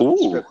going to flip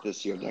the script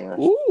this year, Dinger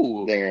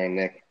and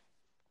Nick.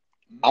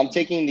 I'm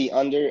taking the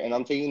under, and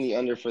I'm taking the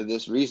under for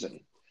this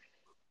reason.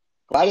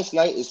 Gladys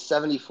Knight is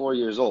 74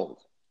 years old.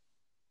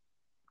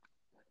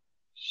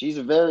 She's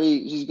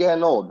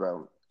getting old,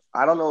 bro.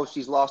 I don't know if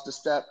she's lost a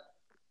step,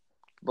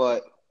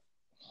 but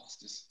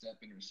lost a step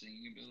in her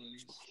singing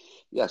abilities.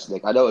 Yes,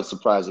 Nick. I know it's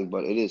surprising,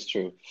 but it is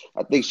true.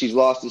 I think she's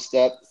lost a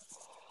step.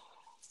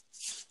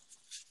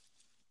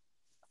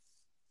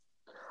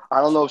 I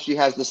don't know if she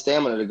has the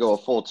stamina to go a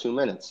full 2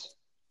 minutes.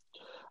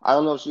 I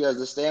don't know if she has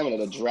the stamina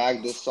to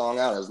drag this song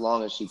out as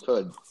long as she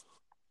could.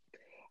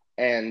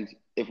 And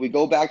if we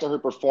go back to her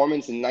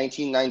performance in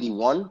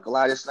 1991,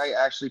 Gladys Knight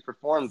actually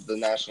performed the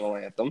national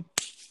anthem.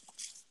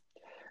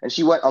 And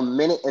she went 1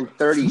 minute and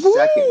 30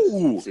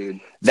 seconds, dude.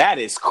 That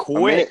is quick.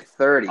 1 minute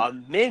 30. A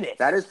minute.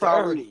 That is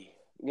probably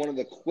one of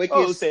the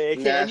quickest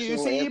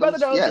national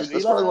anthems. Yes,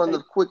 that's probably one of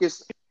the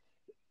quickest.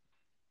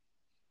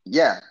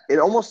 Yeah, it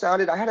almost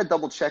sounded. I had to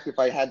double check if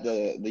I had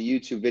the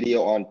YouTube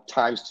video on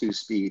 ×2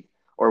 speed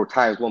or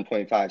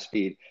 ×1.5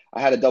 speed.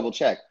 I had to double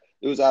check.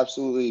 It was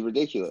absolutely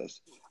ridiculous.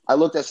 I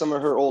looked at some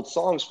of her old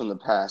songs from the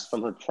past,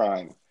 from her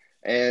prime,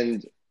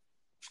 and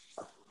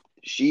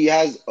she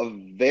has a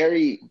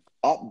very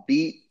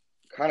upbeat,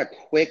 kind of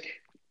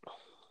quick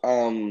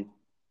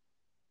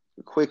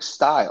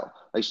style.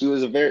 Like she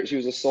was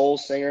a soul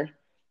singer,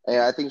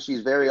 and I think she's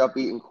very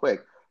upbeat and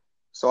quick.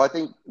 So I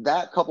think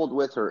that coupled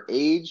with her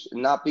age,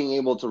 not being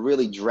able to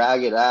really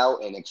drag it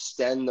out and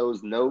extend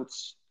those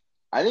notes,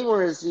 I think we're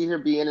gonna see her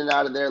be in and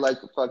out of there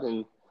like a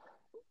fucking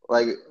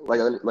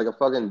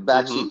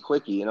backseat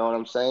quickie. You know what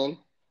I'm saying?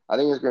 I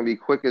think it's gonna be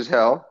quick as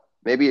hell.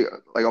 Maybe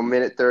like 1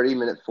 minute 30,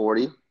 minute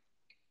 40.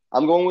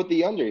 I'm going with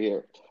the under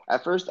here.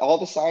 At first, all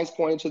the signs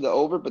pointed to the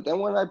over, but then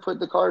when I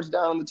put the cards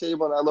down on the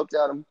table and I looked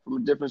at them from a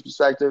different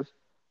perspective,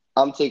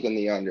 I'm taking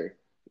the under.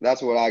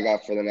 That's what I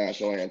got for the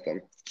national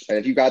anthem. And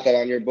if you got that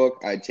on your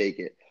book, I'd take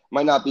it.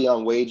 Might not be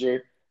on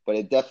Wager, but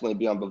it'd definitely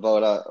be on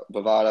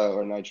Bovada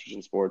or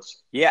Nitrogen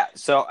Sports. Yeah.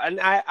 So, and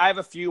I have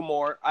a few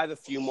more.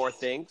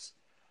 Things.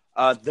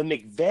 The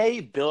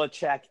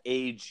McVay-Belichick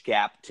age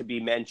gap, to be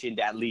mentioned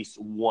at least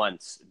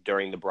once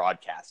during the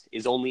broadcast,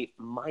 is only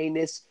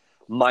minus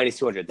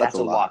 200. That's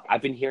a lot.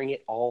 I've been hearing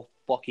it all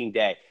fucking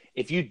day.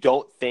 If you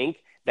don't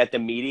think that the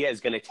media is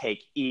going to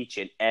take each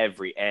and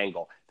every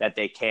angle that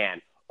they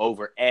can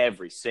over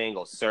every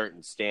single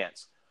certain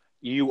stance,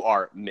 you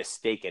are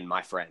mistaken,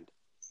 my friend.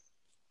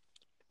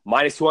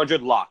 Minus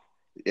 200 lock.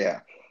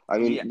 Yeah. I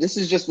mean, This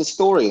is just the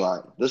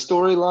storyline. The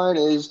storyline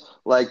is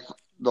like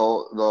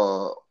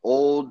the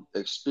old,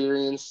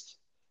 experienced,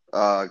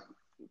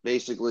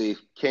 basically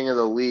king of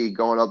the league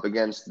going up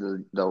against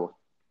the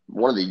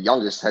one of the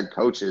youngest head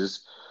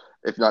coaches,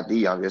 if not the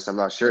youngest. I'm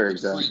not sure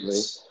exactly.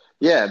 Prince.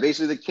 Yeah,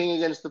 basically the king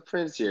against the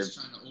prince here,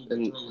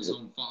 in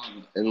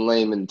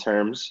layman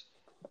terms.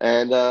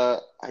 And I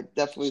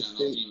definitely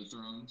think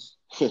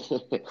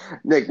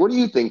Nick, what do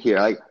you think here?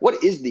 Like,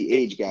 what is the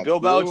age gap? Bill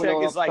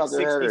Belichick is like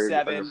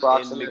 67, and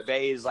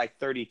McVay is like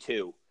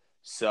 32.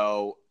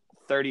 So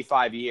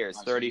 35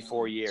 years,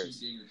 34 Two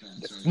years. dinger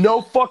cats, right?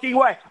 No fucking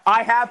way.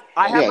 I have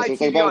my so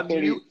it's TV about on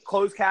 30 mute,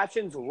 closed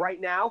captions right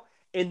now,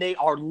 and they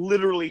are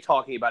literally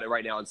talking about it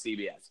right now on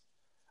CBS.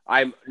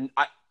 The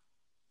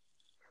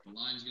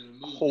line's gonna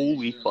move.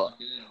 Holy They're fuck.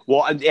 locked in.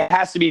 Well, it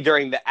has to be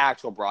during the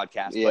actual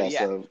broadcast. Yeah, But yeah,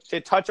 so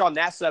to touch on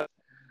that stuff,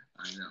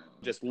 I know.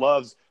 just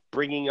loves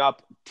bringing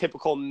up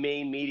typical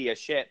main media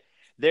shit.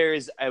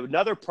 There's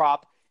another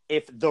prop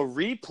if the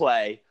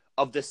replay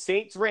of the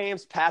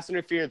Saints-Rams pass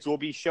interference will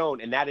be shown,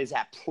 and that is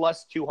at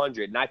plus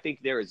 200. And I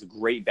think there is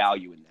great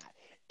value in that.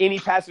 Any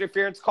pass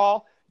interference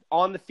call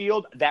on the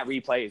field, that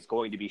replay is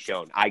going to be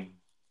shown. I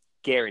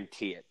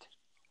guarantee it.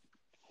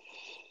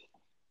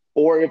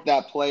 or if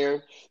that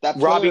player,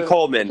 Robbie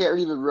Coleman. I can't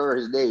even remember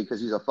his name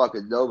because he's a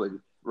fucking nobody.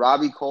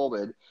 Robbie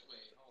Coleman. Wait,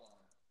 hold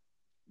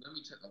on. Let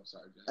me tell. I'm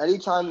sorry, Jack.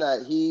 Anytime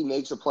that he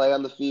makes a play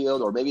on the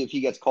field, or maybe if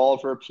he gets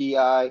called for a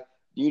PI,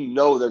 you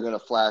know they're gonna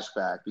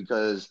flashback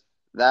because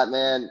that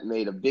man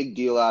made a big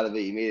deal out of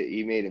it.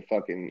 He made a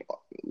fucking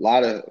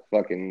lot of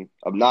fucking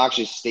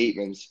obnoxious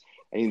statements,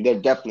 and they're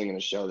definitely gonna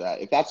show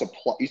that. If that's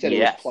you said it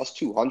was plus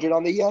 200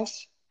 on the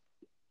yes.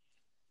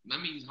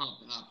 Let me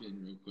hop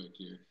in real quick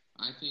here.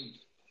 I think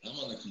I'm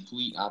on the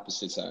complete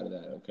opposite side of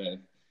that, okay?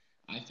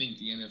 I think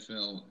the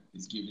NFL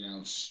is giving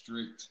out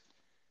strict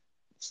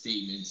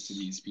statements to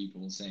these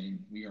people saying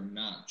we are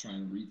not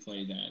trying to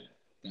replay that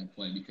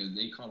play because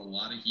they caught a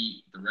lot of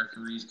heat. The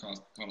referees caught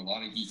a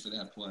lot of heat for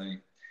that play.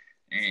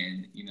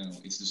 And,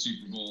 it's the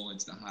Super Bowl.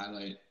 It's the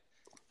highlight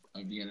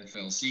of the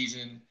NFL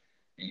season.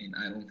 And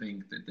I don't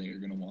think that they are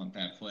going to want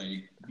that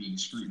play being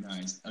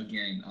scrutinized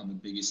again on the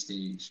biggest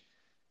stage.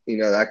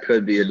 That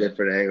could be a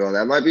different angle.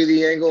 That might be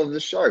the angle of the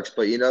Sharks.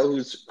 But you know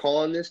who's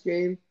calling this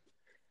game?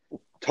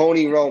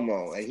 Tony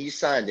Romo. And he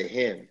signed to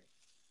him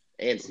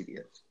and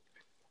CBS.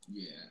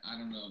 Yeah, I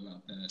don't know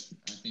about that.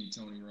 I think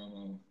Tony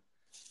Romo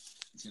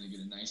is going to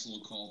get a nice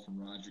little call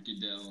from Roger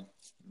Goodell.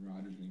 And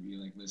Roger's going to be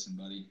like, listen,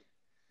 buddy,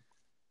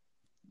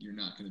 you're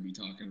not going to be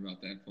talking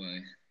about that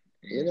play.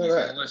 And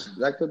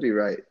that could be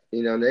right.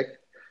 Nick,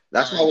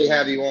 that's why we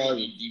have you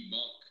on.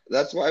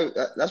 That's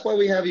why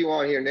we have you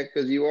on here, Nick,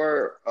 because you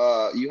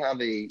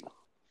have a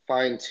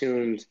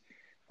fine-tuned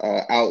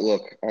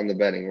outlook on the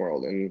betting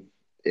world, and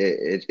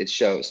it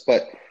shows.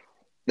 But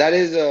that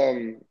is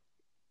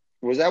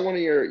was that one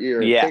of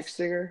your picks,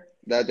 Singer?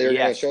 That they're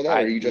going to show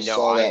that, or you just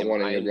saw that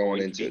one and you're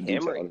going into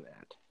detail?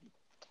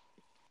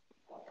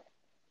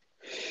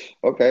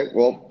 Okay,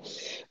 well,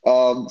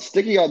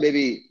 sticking on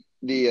maybe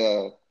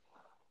the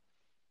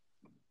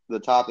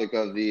topic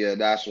of the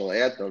national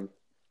anthem,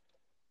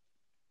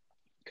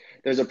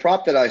 there's a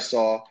prop that I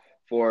saw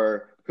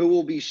for who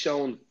will be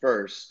shown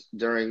first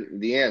during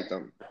the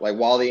anthem. Like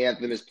while the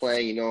anthem is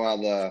playing, how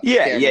the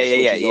camera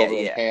switches over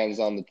and pans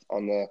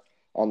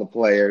on the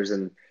players,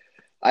 and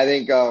I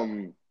think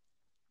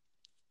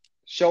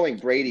showing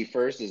Brady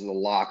first is the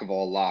lock of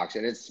all locks,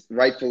 and it's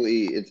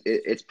rightfully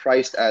it's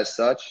priced as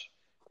such.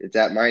 It's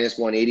at minus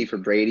 180 for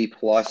Brady,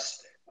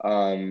 plus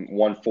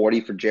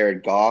 140 for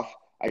Jared Goff.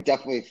 I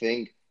definitely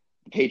think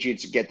the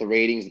Patriots get the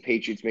ratings. The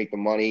Patriots make the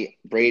money.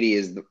 Brady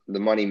is the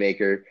money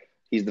maker.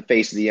 He's the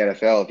face of the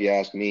NFL, if you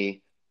ask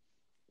me.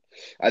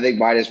 I think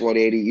minus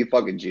 180, you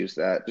fucking juice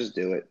that. Just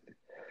do it.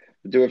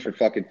 Do it for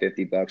fucking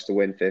 $50 to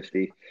win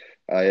 50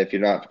 if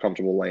you're not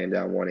comfortable laying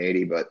down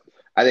 180. But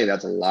I think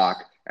that's a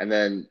lock. And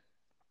then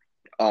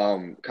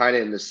kind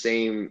of in the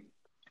same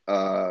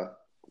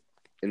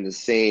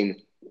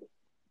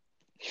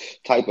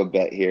type of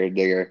bet here,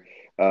 Digger.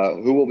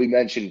 Who will be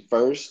mentioned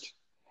first?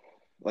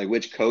 Like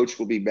which coach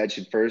will be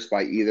mentioned first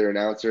by either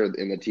announcer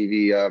in the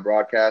TV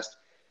broadcast?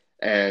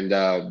 And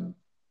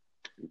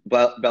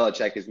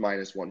Belichick is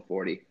minus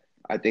 140.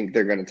 I think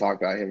they're going to talk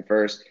about him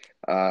first.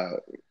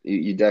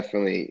 You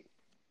definitely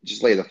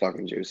just lay the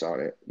fucking juice on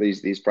it.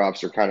 These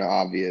props are kind of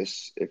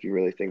obvious if you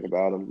really think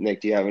about them.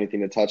 Nick, do you have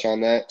anything to touch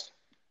on that?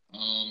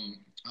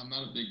 I'm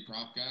not a big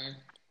prop guy.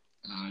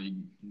 I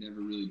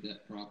never really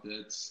bet prop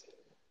bets.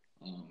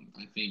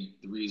 I think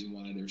the reason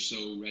why there's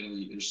so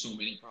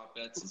many prop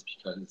bets is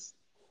because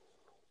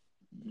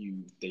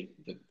the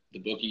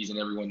bookies and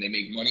everyone, they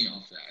make money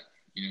off that.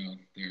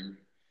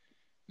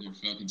 They're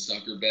fucking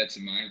sucker bets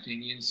in my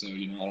opinion. So,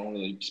 I don't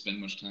really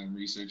spend much time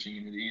researching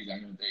into these. I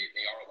know they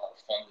are a lot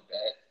of fun to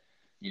bet,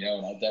 and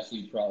I'll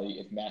definitely probably,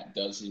 if Matt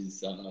does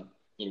his little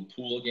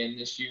pool again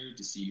this year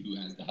to see who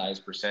has the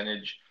highest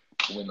percentage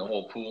to win the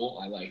whole pool,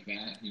 I like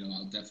that.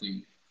 I'll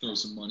definitely throw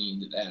some money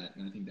into that.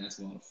 And I think that's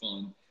a lot of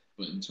fun.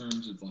 But in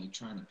terms of like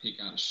trying to pick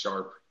out a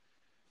sharp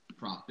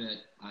prop bet,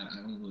 I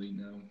don't really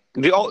know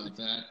about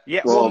that.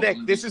 Yeah, well,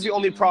 Nick, this is the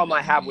only problem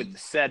I have with the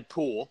said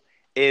pool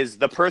is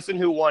the person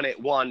who won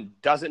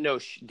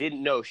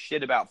didn't know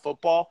shit about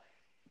football.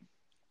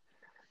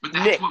 But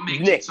that's what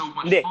makes it so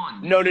much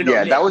fun. No.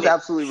 Yeah, Nick, that was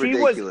absolutely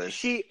ridiculous.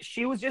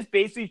 She was just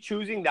basically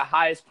choosing the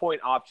highest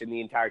point option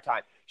the entire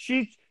time.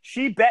 She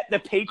bet the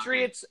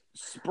Patriots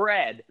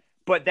spread,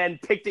 but then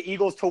picked the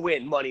Eagles to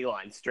win money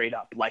line straight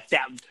up like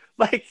that.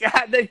 Like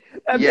that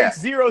makes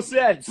zero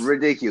sense.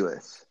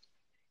 Ridiculous.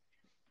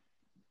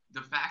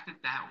 the fact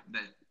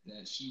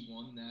that she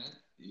won that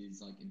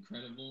is like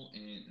incredible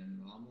and an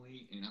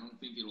anomaly, and I don't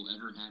think it'll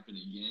ever happen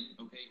again.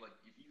 Okay, like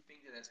if you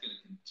think that that's going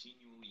to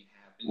continually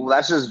happen, Well,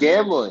 that's just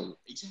gambling.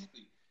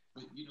 Exactly,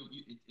 but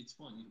it's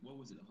fun. What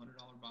was it,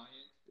 $100 buy-in?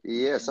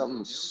 Yeah,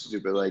 something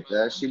stupid like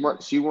that.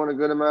 She won a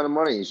good amount of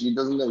money. She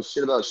doesn't know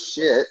shit about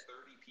shit. 30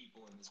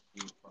 people in this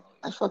group probably.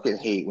 I fucking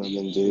hate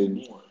women,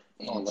 dude.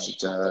 Oh my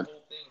god. The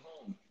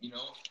whole thing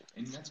home,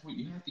 and that's what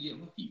you have to get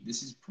lucky.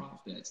 This is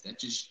prop bets. That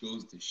just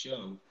goes to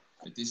show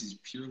that this is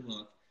pure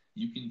luck.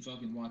 You can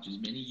fucking watch as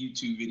many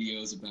YouTube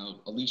videos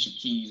about Alicia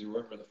Keys or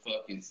whatever the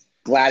fuck is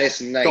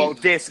Gladys Knight. Don't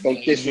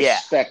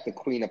disrespect the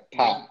Queen of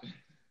Pop.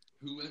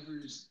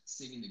 Whoever's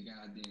singing the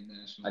goddamn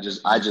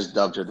national. I just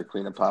dubbed her the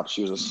Queen of Pop.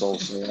 She was a soul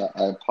singer.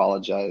 I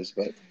apologize,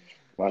 but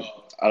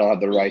I don't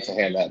have the right to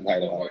hand that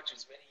title out. Watch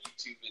as many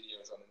YouTube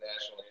videos on the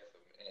national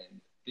anthem,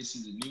 and this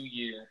is a new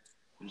year.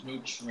 There's no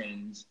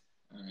trends.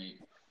 All right.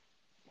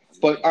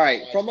 But all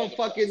right, from a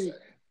fucking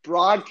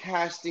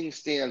broadcasting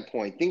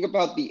standpoint, think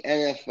about the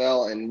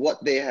NFL and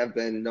what they have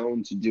been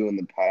known to do in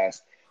the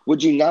past.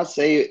 Would you not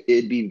say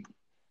it'd be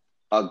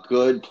a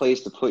good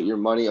place to put your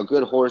money, a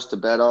good horse to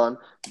bet on,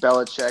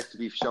 Belichick to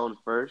be shown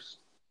first?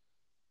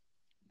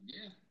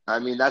 Yeah. I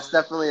mean, that's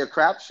definitely a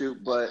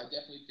crapshoot, but I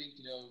definitely think,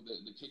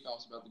 the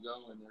kickoff's about to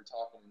go, and they're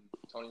talking,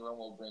 Tony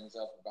Romo brings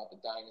up about the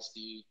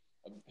dynasty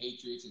of the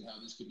Patriots and how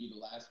this could be the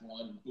last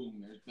one, and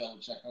boom, there's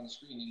Belichick on the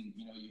screen, and,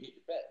 you hit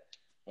your bet.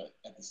 But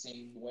at the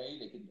same way,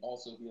 they could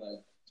also be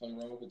like, Tony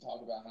Romo could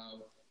talk about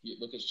how, you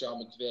look at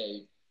Sean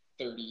McVay,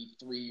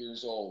 33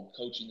 years old,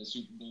 coaching the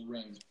Super Bowl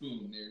rings.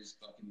 Boom, there's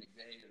fucking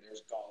McVay, or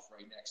there's golf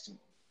right next to him.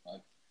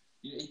 Like,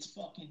 it's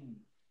fucking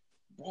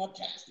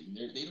broadcasting.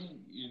 They don't,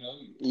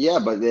 Yeah,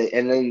 but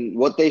and then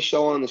what they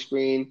show on the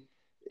screen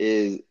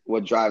is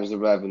what drives the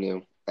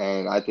revenue.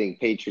 And I think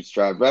Patriots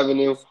drive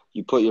revenue.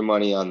 You put your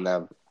money on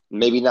them.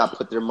 Maybe not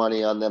put their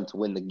money on them to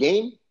win the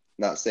game.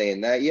 Not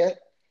saying that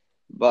yet.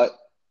 But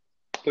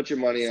put your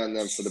money on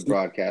them for the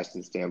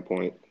broadcasting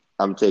standpoint.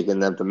 I'm taking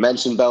them to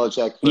mention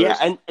Belichick first.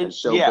 Yeah, and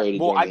show Brady.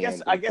 Well, I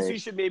guess we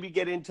should maybe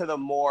get into the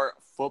more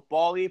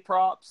football-y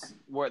props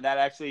where that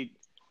actually,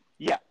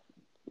 yeah,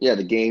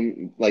 the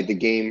game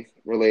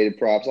related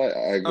props.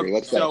 I agree.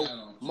 Let's go.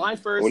 So my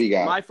What do you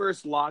got? My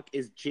first lock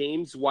is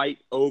James White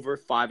over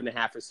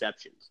 5.5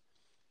 receptions.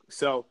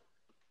 So,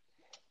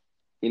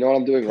 you know what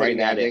I'm doing right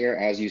now, Dinger,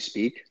 as you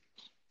speak?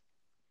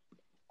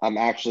 I'm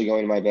actually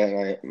going to my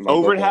bet.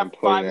 Over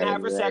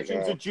 5.5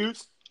 receptions. The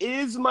juice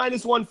is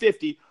minus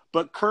 150.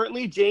 But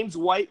currently, James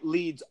White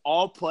leads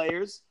all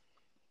players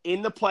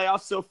in the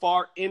playoffs so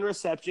far in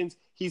receptions.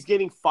 He's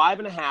getting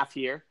 5.5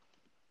 here.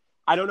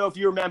 I don't know if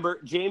you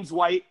remember, James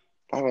White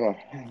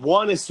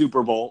won a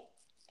Super Bowl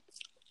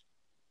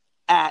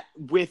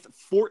with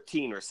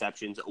 14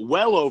 receptions,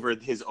 well over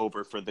his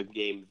over for the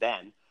game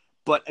then.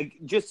 But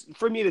just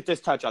for me to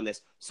just touch on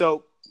this.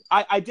 So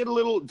I did a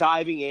little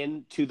diving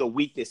into the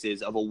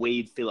weaknesses of a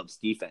Wade Phillips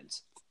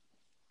defense.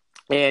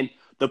 And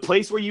the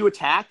place where you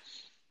attack,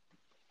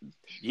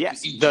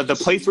 yes, the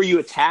place where you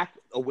attack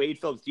a Wade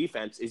Phillips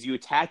defense is you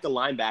attack the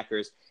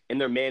linebackers in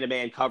their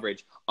man-to-man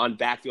coverage on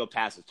backfield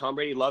passes. Tom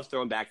Brady loves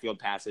throwing backfield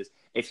passes.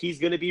 If he's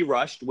going to be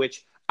rushed,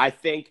 which I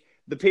think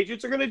the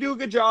Patriots are going to do a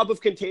good job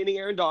of containing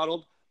Aaron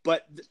Donald,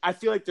 but I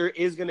feel like there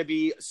is going to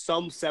be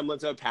some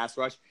semblance of a pass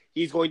rush.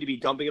 He's going to be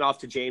dumping it off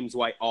to James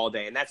White all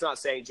day. And that's not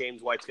saying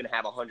James White's going to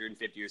have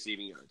 150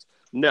 receiving yards.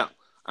 No,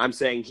 I'm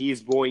saying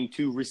he's going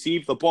to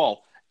receive the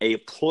ball a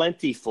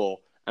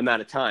plentiful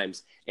amount of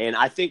times. And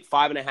I think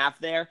 5.5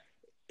 there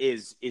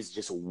is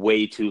just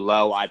way too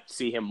low. I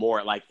see him more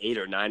at like 8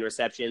 or 9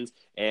 receptions,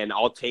 and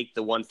I'll take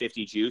the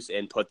 150 juice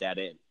and put that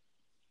in.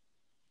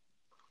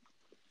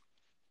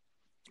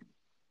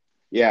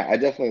 Yeah, I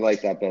definitely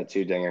like that bet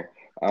too, Dinger.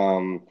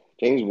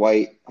 James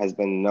White has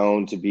been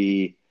known to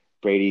be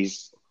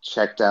Brady's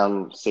check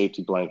down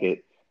safety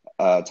blanket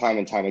time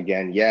and time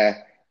again.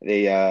 Yeah,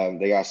 they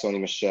got Sony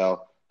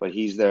Michel, but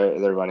he's their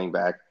running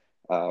back.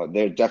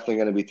 They're definitely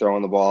going to be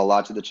throwing the ball a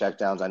lot to the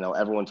checkdowns. I know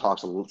everyone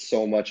talks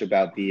so much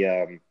about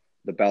the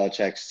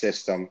Belichick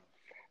system,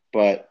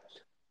 but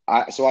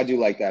I do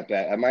like that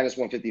bet. At minus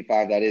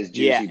 155, that is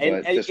juicy,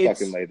 but just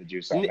fucking lay the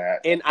juice on that.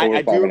 And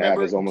I do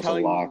remember is almost a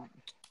lock.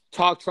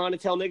 Trying to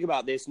tell Nick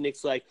about this.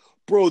 Nick's like,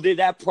 bro,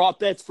 that prop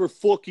bet's for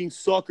fucking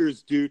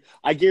suckers, dude.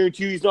 I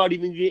guarantee you he's not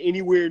even getting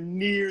anywhere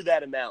near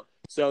that amount.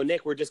 So,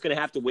 Nick, we're just going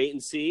to have to wait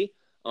and see.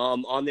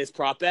 On this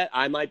prop bet,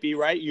 I might be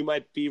right. You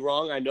might be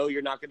wrong. I know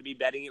you're not going to be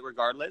betting it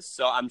regardless,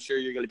 so I'm sure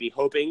you're going to be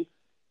hoping.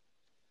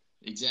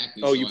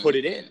 Exactly. Oh, so you put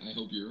it in. I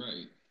hope you're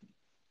right.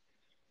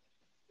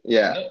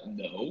 Yeah.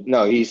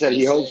 No, he said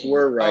he hopes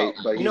we're right,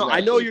 but he's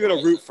I know you're going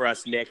to root for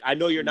us, Nick. I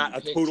know you're not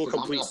a total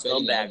complete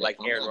scumbag like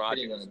Aaron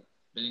Rodgers.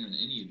 Betting on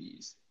any of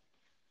these.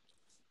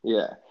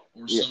 Yeah.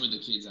 Or some of the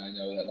kids I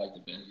know that like to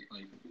bet,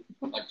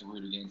 like to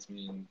root against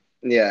me.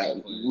 Yeah,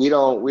 we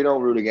don't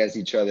root against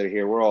each other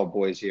here. We're all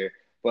boys here.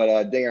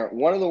 But Dinger,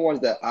 one of the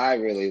ones that I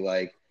really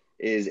like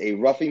is a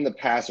roughing the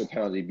passer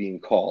penalty being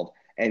called.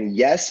 And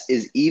yes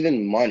is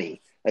even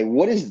money. Like,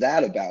 what is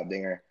that about,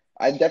 Dinger?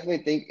 I definitely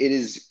think it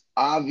is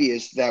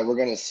obvious that we're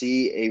going to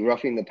see a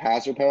roughing the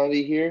passer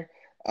penalty here.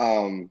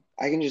 I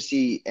can just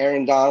see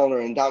Aaron Donald or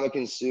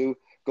Ndamukong Suh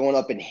going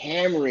up and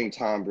hammering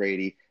Tom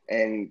Brady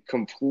and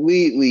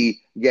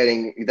completely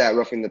getting that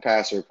roughing the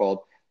passer called.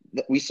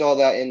 We saw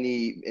that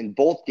in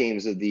both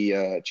games of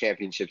the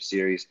championship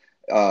series.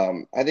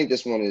 I think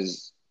this one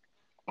is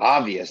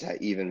obvious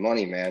at even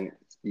money, man.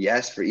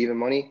 Yes, for even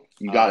money,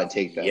 you got to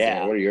take that. Yeah.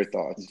 Man. What are your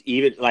thoughts?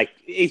 Even like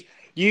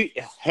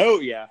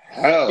hell yeah.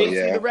 Basically,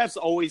 yeah. the refs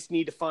always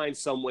need to find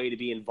some way to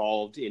be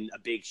involved in a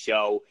big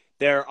show.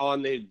 They're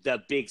on the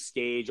big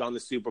stage on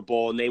the Super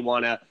Bowl, and they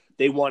want to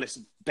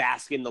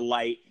bask in the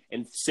light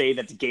and say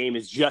that the game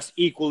is just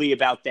equally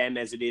about them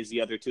as it is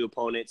the other two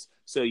opponents.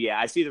 So yeah,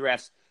 I see the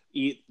refs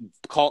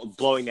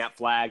blowing that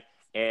flag,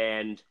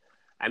 and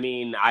I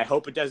mean, I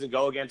hope it doesn't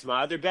go against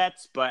my other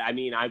bets, but I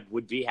mean, I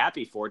would be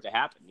happy for it to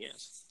happen.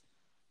 Yes.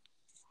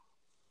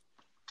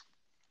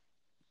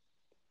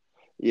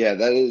 Yeah,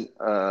 that is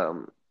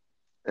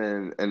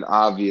an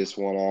obvious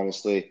one,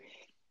 honestly.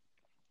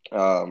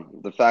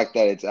 The fact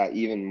that it's at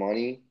even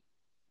money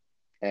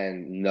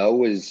and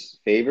no is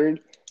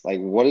favored, like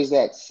what does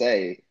that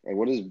say? Like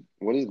what does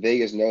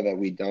Vegas know that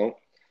we don't?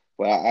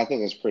 Well, I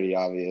think it's pretty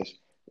obvious.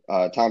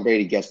 Tom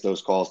Brady gets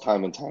those calls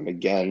time and time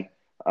again.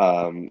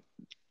 And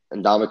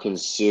Ndamukong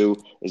Suh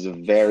is a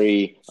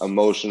very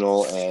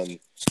emotional and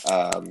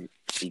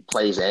he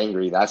plays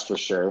angry, that's for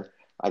sure.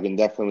 I can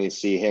definitely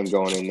see him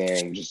going in there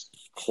and just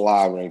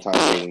clobbering Tom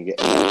Brady and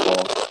getting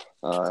that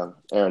ball.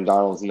 Aaron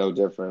Donald's no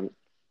different.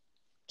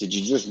 Did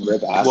you just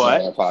rip ass on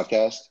that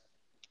podcast?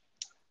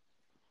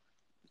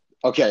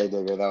 Okay,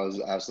 Digger, that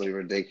was absolutely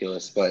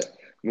ridiculous. But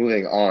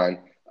moving on,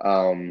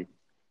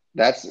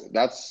 that's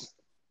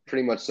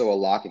pretty much so a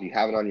lock. If you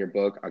have it on your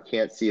book, I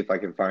can't see if I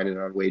can find it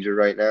on Wager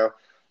right now,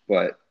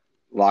 but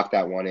lock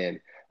that one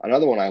in.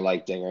 Another one I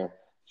like, Dinger.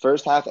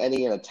 First half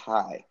ending in a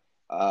tie.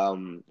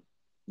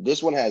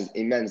 This one has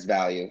immense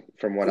value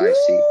from what I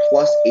see.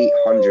 Plus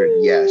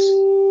 800, yes.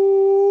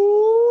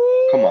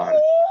 Come on.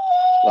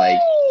 Like,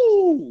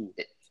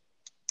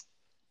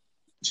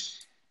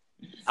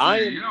 I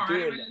am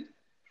good.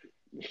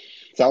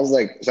 Sounds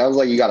like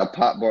you got a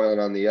pot boiling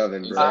on the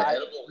oven, bro. I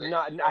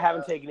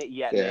haven't taken it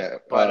yet, yeah,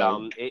 Nick, but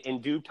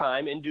in due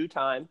time.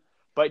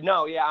 But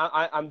no, yeah,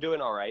 I'm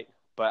doing all right.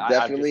 But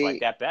I just like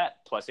that bet,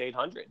 plus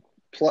 800.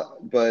 Plus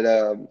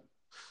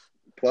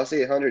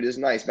 800 is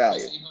nice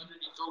value. Plus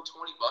 800, you throw $20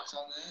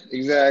 on that.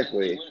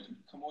 Exactly.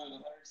 Come away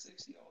with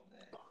 160 all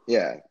day.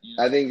 Yeah,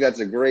 I think that's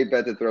a great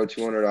bet to throw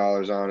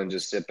 $200 on and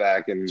just sit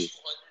back and. $200.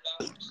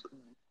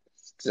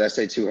 Did I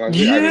say 200?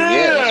 Yeah. I mean,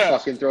 yeah, let's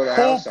fucking throw the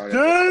house on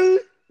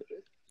it.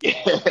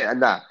 Yeah,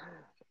 nah.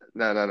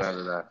 No.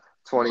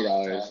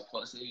 $20.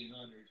 Plus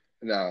 800.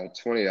 No,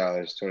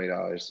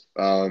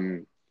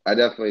 $20. I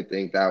definitely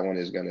think that one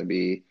is going to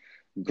be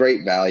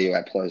great value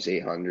at plus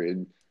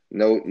 800.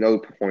 No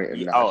point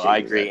in not. Oh, I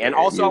agree. And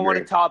also, I want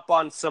to top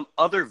on some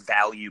other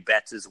value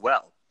bets as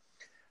well.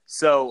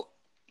 So,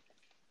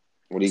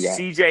 what do you got?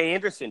 C.J.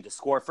 Anderson to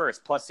score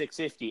first, plus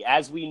 650.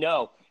 As we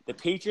know, the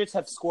Patriots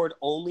have scored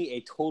only a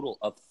total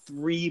of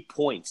 3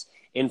 points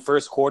in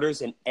first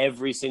quarters in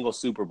every single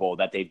Super Bowl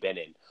that they've been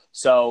in.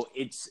 So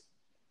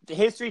the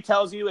history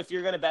tells you if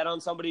you're going to bet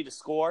on somebody to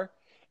score,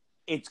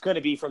 it's going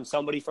to be from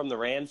somebody from the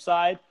Rams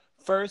side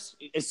first,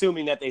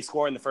 assuming that they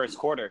score in the first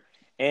quarter.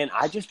 And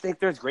I just think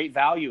there's great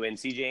value in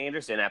C.J.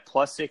 Anderson at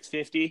plus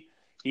 650.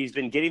 He's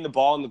been getting the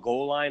ball in the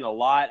goal line a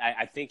lot.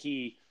 I think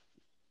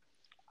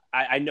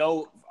I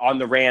know on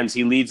the Rams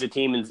he leads the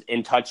team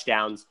in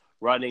touchdowns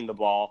running the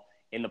ball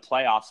in the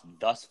playoffs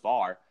thus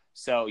far.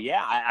 So,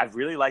 yeah, I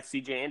really like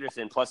C.J.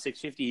 Anderson, plus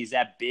 650. He's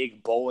that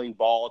big bowling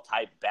ball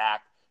type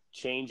back,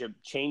 change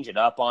it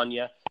up on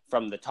you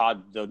from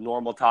the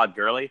normal Todd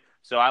Gurley.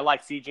 So I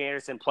like C.J.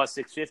 Anderson, plus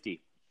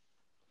 650.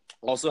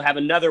 Also have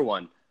another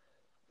one.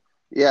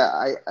 Yeah,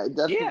 I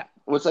definitely. Yeah.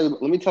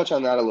 Let me touch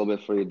on that a little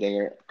bit for you,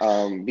 Dinger,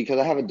 because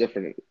I have a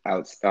different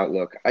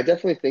outlook. I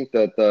definitely think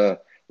that the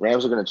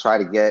Rams are going to try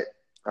to get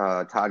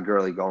Todd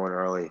Gurley going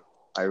early.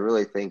 I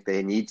really think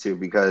they need to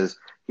because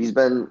he's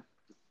been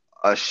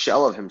a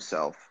shell of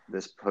himself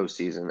this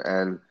postseason,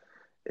 and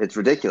it's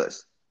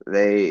ridiculous.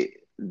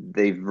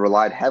 They've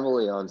relied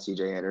heavily on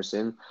C.J.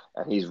 Anderson,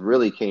 and he's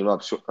really came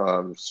up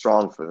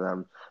strong for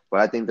them.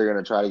 But I think they're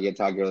going to try to get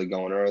Todd Gurley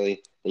going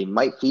early. They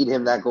might feed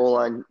him that goal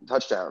line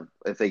touchdown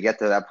if they get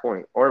to that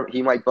point, or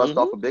he might bust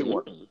off a big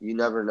one. You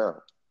never know.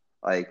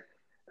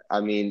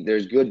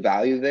 There's good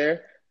value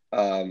there.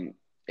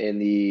 In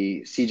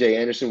the C.J.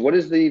 Anderson, what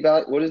is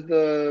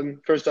the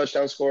first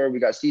touchdown score? We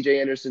got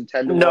C.J. Anderson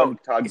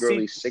 10-1, Todd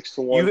Gurley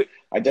 6-1.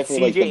 I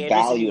definitely like the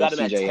value of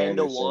C.J.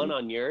 Anderson. 10-1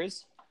 on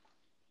yours.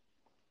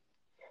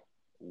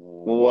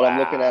 Well, what I'm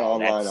looking at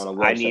online on a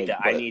website,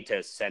 I need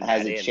to send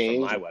that in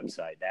from my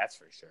website. That's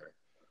for sure.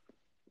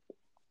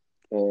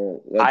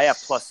 Well, I have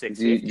plus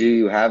 650. Do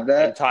you have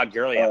that? And Todd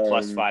Gurley at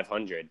plus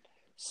 500.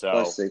 So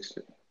plus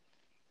 650.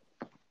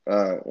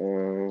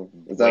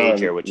 Is that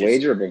Wager, which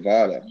Wager or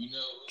Bovada?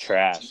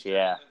 Trash,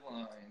 yeah.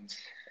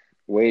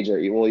 Wager.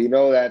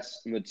 Well,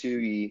 that's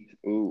Matugi.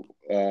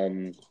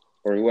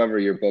 or whoever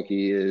your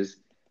bookie is,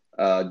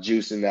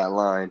 juicing that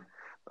line.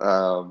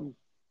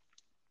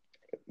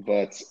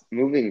 But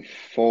moving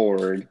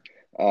forward,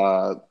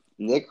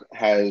 Nick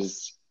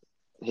has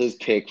his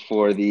pick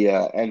for the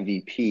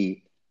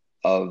MVP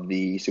of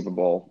the Super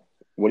Bowl.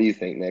 What do you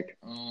think, Nick?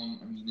 I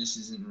mean, this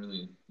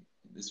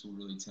will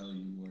really tell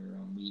you where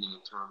I'm leaning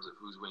in terms of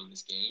who's winning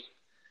this game.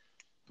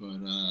 But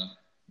I'm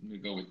going to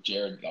go with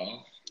Jared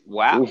Goff.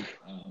 Wow.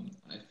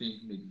 I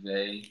think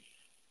McVay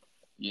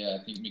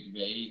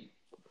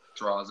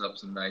draws up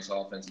some nice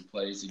offensive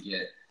plays to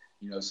get,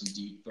 some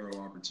deep throw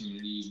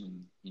opportunities.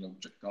 And,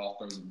 Goff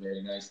throws a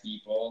very nice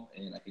deep ball.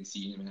 And I can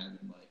see him having,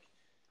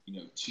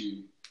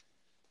 two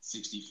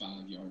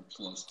 65-yard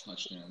plus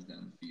touchdowns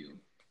down the field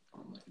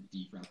on, a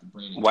deep route to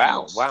Brandon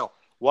Cooks. Wow.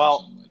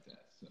 Well, like that.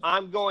 So.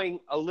 I'm going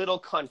a little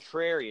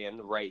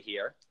contrarian right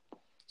here.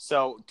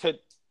 So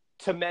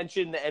to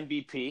mention the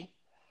MVP.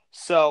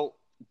 So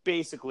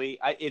basically,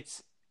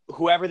 it's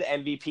whoever the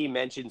MVP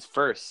mentions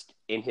first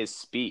in his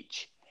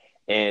speech,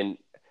 and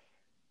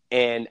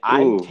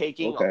I'm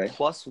taking a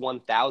plus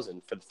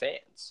 1,000 for the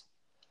fans.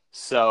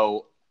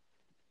 So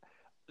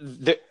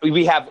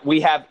we have So we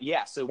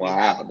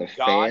have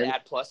God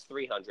at plus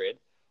 300.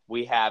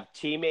 We have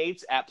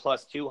teammates at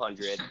plus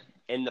 200,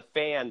 and the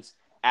fans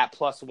at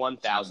plus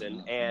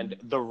 1,000, and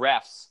the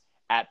refs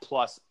at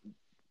plus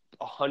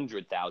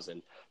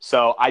 100,000.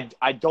 So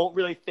I don't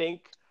really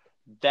think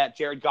that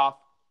Jared Goff.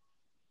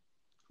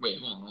 Wait,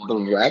 hold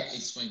on. The refs?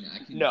 Explain that. I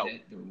can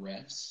bet the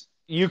refs.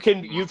 You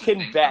can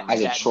bet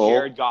that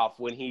Jared Goff,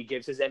 when he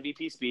gives his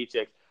MVP speech,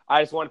 like,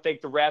 I just want to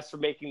thank the refs for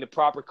making the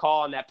proper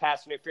call on that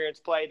pass interference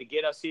play to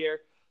get us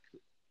here.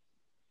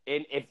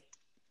 And if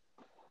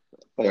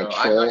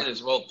I might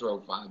as well throw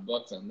 $5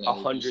 on that.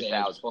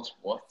 100,000 plus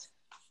what?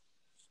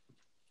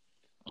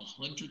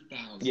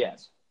 100,000.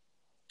 Yes.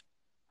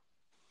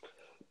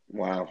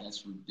 Wow.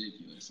 That's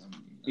ridiculous.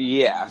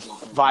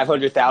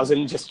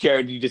 500,000.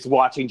 Just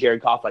watching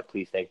Jared Goff, like,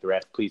 please thank the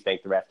ref. Please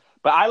thank the ref.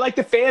 But I like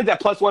the fans at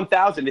plus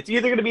 1,000. It's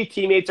either going to be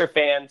teammates or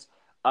fans.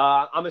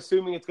 I'm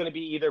assuming it's going to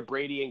be either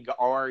Brady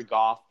or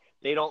Goff.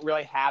 They don't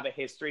really have a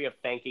history of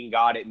thanking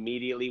God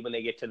immediately when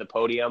they get to the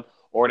podium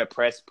or to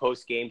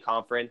post-game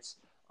conference.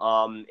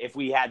 If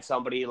we had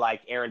somebody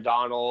like Aaron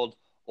Donald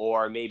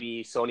or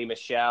maybe Sony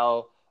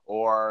Michel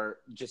or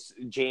just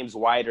James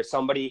White or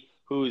somebody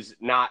who's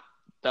not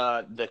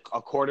a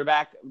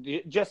quarterback,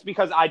 just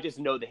because I just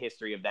know the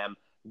history of them,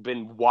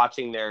 been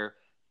watching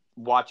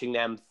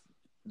them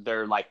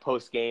their like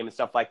post game and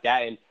stuff like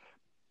that, and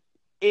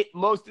it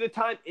most of the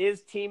time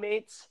is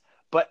teammates,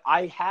 but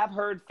I have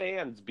heard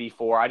fans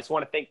before. I just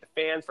want to thank the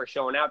fans for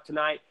showing out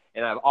tonight,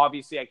 and I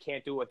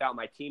can't do it without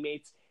my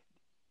teammates.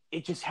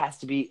 It just has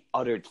to be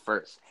uttered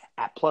first.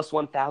 At plus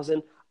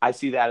 1,000, I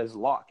see that as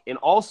lock. And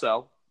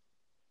also,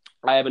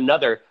 I have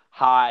another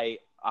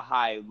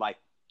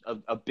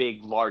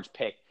big, large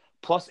pick,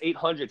 plus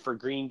 800 for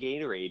green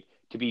Gatorade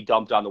to be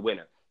dumped on the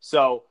winner.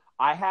 So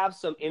I have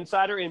some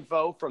insider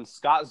info from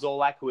Scott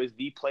Zolak, who is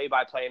the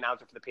play-by-play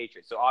announcer for the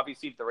Patriots. So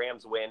obviously, if the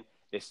Rams win,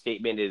 this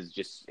statement is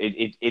just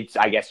it's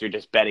I guess you're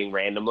just betting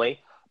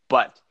randomly.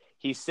 But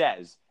he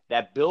says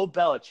that Bill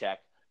Belichick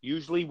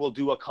usually will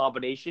do a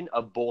combination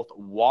of both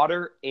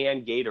water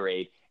and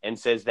Gatorade, and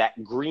says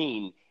that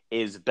green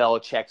is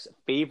Belichick's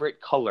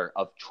favorite color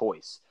of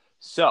choice.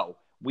 So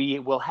we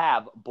will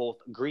have both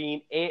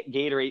green and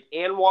Gatorade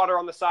and water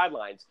on the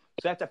sidelines.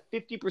 So that's a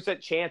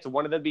 50% chance of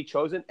one of them be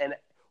chosen. And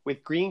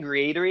with green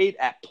Gatorade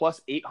at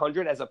plus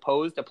 800 as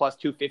opposed to plus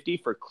 250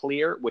 for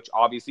clear, which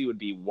obviously would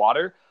be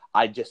water,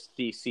 I just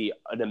see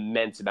an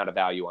immense amount of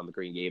value on the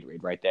green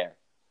Gatorade right there.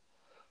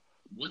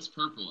 What's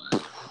purple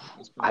at?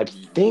 I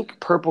think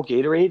purple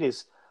Gatorade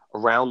is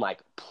around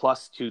like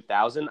plus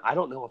 2,000. I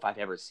don't know if I've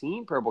ever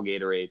seen purple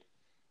Gatorade.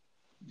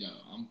 No,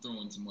 I'm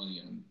throwing some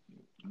money on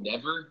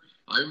never.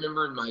 I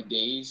remember in my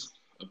days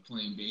of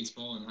playing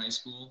baseball in high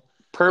school,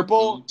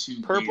 purple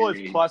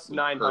is plus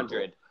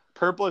 900.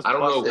 Purple is I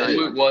don't know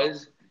who it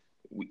was.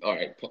 All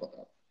right.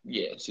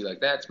 Yeah, see, like,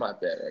 that's my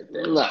bet right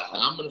there. No.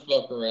 I'm going to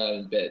fuck around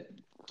and bet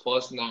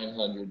plus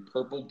 900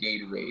 purple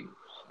Gatorade.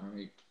 All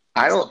right.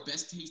 The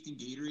best tasting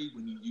Gatorade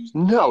when you use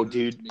No,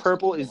 dude.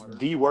 Purple is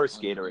the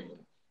worst Gatorade.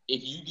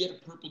 If you get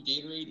a purple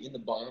Gatorade in the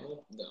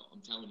bottle, no,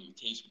 I'm telling you, it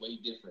tastes way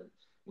different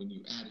when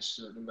you add a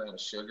certain amount of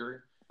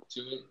sugar to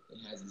it.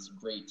 It has this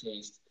great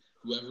taste.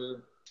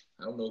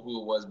 I don't know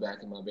who it was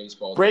back in my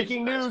baseball.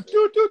 Breaking news.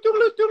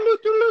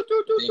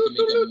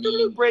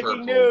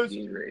 Breaking news.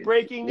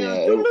 Breaking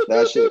news.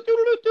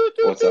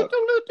 What's up?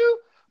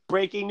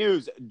 Breaking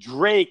news.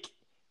 Drake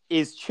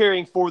is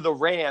cheering for the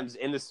Rams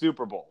in the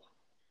Super Bowl.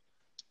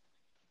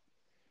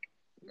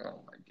 Oh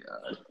my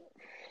God.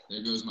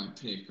 There goes my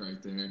pick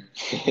right there.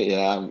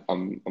 Yeah,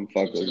 I'm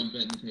fucking. Looks like I'm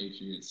betting the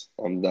Patriots.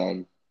 I'm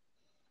done.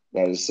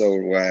 That is so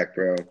whack,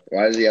 bro.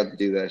 Why does he have to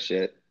do that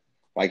shit?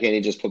 Why can't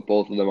he just put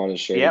both of them on his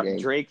shirt again?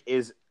 Drake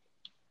is...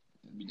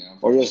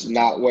 Or just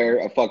not wear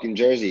a fucking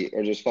jersey.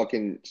 Or just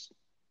fucking...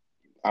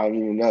 I don't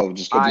even know.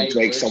 Just go be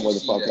Drake somewhere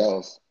the fuck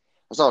else.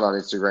 I saw it on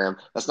Instagram.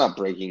 That's not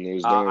breaking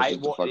news. Dinger's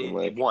just a fucking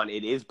lick.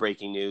 It is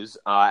breaking news.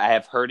 I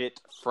have heard it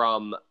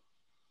from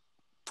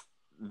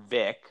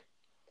Vic,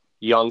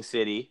 Young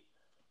City.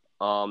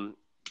 You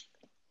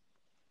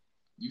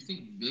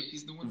think Vic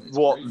is the one that's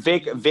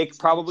Vic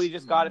probably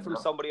just got it from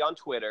somebody on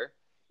Twitter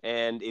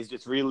and is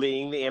just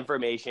relaying the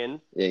information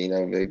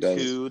Vic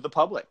does. to the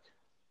public.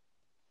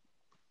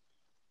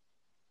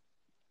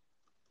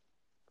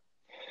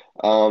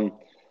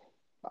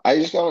 I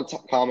just want to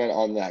comment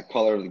on that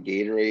color of the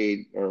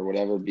Gatorade or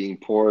whatever being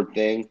poured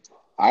thing.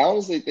 I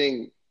honestly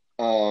think,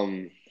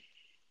 I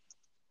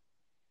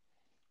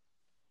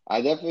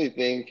definitely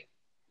think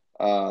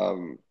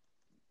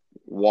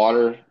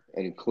water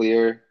and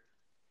clear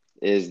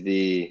is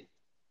the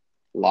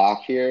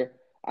lock here.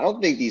 I don't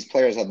think these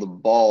players have the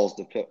balls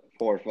to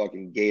pour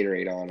fucking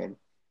Gatorade on them.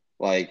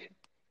 Like,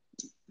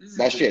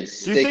 that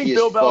shit's sticky as fuck. Do you think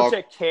Bill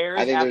Belichick cares?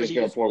 I think they're just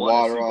going to pour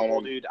water on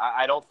him. Dude,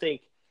 I don't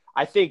think.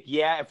 I think,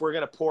 if we're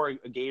going to pour a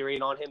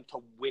Gatorade on him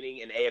to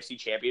winning an AFC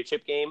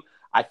championship game,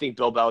 I think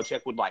Bill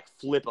Belichick would,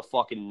 flip a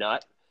fucking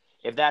nut.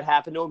 If that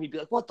happened to him, he'd be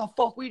like, what the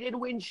fuck? We didn't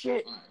win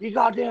shit. You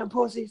goddamn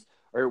pussies.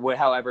 Or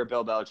however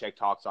Bill Belichick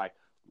talks like.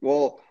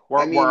 Well, we're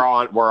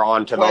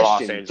on to the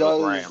Los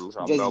Angeles Rams.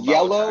 Does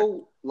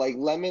yellow, like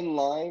lemon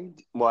lime?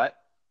 What?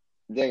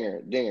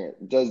 Dinger.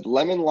 Does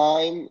lemon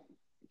lime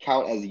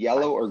count as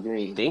yellow or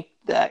green? I think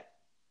that.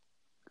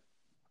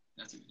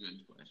 That's a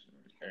good question.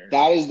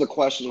 That is the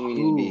question we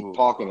need to be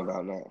talking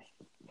about now.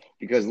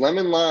 Because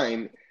lemon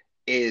lime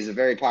is a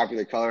very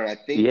popular color, and I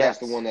think that's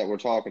the one that we're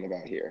talking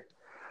about here.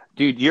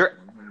 Dude, you're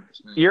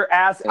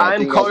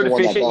I'm color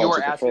deficient. You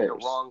are asking the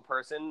wrong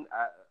person.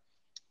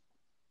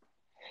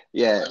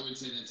 Yeah. I would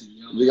say that's a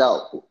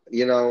yellow.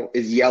 We got,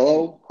 is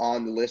yellow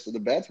on the list of the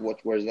bets?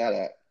 Where's that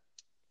at?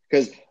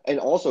 And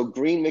also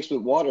green mixed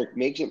with water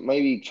makes it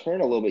maybe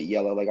turn a little bit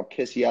yellow, like a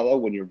piss yellow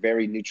when you're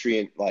very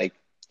nutrient like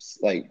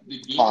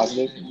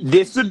positive.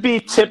 This would be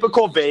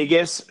typical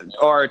Vegas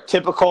or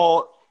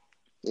typical.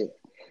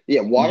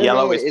 Yeah, watermelon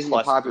yellow isn't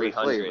a popular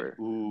flavor.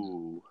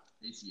 Ooh,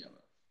 it's yellow.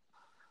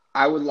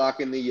 I would lock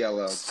in the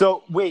yellow.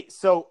 So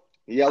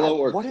yellow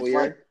or what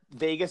clear? If,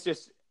 Vegas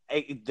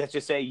let's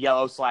just say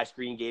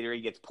yellow/green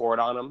Gatorade gets poured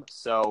on them.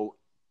 So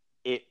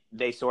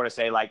they sort of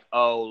say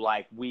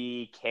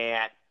we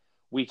can't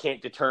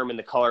determine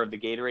the color of the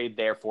Gatorade,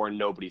 therefore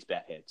nobody's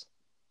bet hits.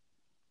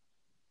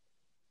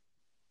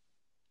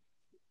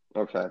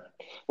 Okay.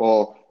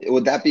 Well,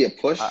 would that be a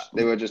push?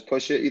 They would just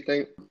push it, you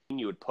think?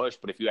 You would push,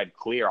 but if you had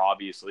clear,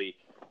 obviously,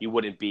 you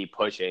wouldn't be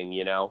pushing,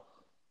 Yeah.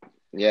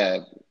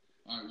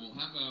 All right, well,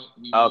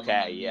 how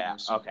about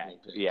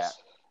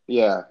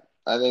Yeah.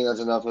 I think that's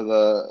enough of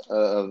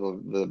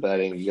the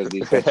betting because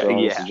these bets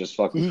rolls are just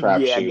fucking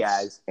crapshoots.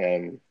 Guys.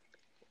 And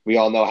we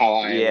all know how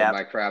I am with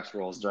my craps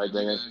rolls, right,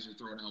 Dinger? You guys are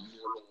throwing out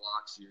mortal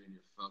locks here in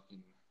your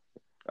fucking.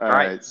 All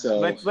right, so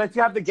let's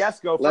have the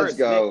guests go first. Let's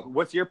go. Nick,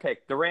 what's your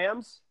pick? The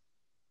Rams?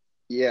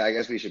 Yeah, I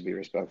guess we should be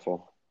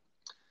respectful.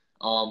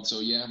 Much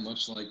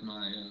like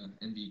my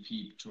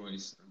MVP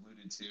choice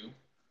alluded to. Do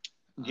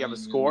you have a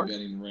score? I'm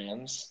betting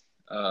Rams.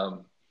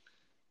 No,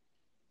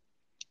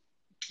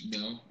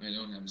 I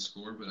don't have a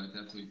score, but I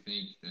definitely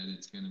think that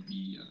it's going to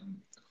be a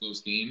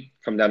close game.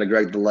 Come down to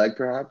Greg the Leg,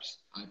 perhaps?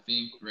 I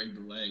think Greg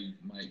the Leg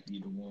might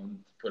be the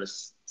one to put a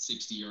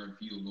 60-yard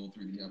field goal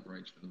through the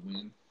uprights for the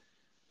win.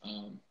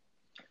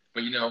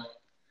 But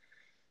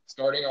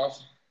starting off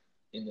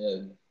in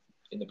the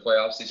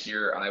playoffs this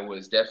year, I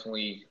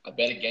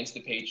bet against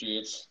the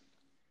Patriots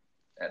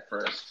at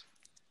first.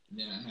 And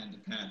then I had the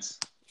Pats.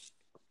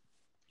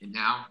 And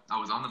now I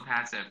was on the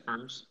Pats at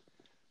first,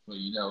 but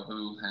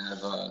who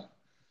have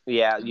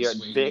you're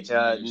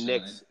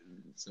Nick's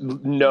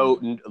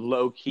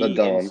low-key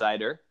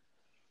insider.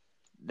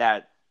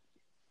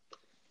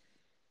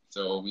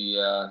 So we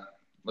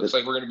looks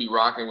like we're going to be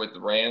rocking with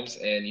the Rams,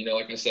 and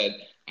like I said,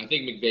 I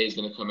think McVay is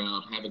going to come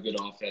out, have a good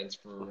offense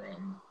for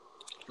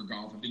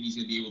Goff. I think he's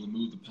going to be able to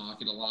move the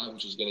pocket a lot,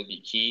 which is going to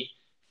be key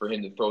for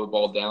him to throw the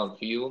ball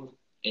downfield.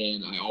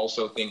 And I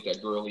also think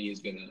that Gurley is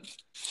going to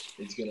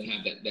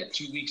have that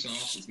 2 weeks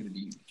off. It's going to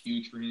be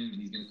huge for him,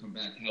 and he's going to come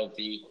back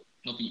healthier,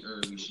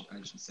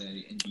 I should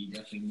say, and be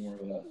definitely more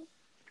of a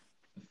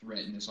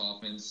threat in this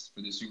offense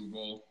for the Super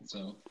Bowl.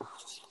 So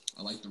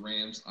I like the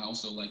Rams. I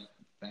also like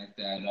the fact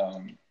that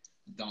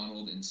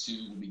Donald and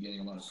Sue will be getting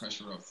a lot of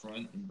pressure up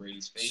front in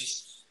Brady's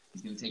face.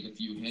 He's going to take a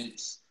few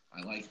hits.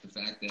 I like the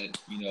fact that,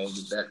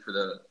 the bet for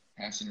the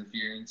pass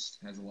interference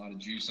has a lot of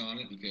juice on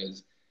it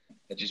because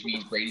that just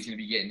means Brady's going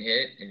to be getting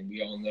hit, and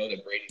we all know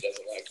that Brady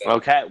doesn't like that.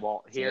 Okay,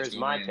 well, here's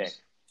my pick.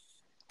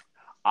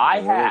 I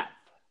have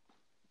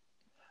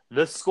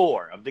the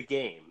score of the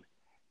game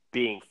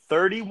being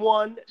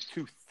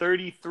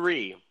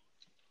 31-33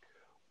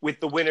 with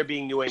the winner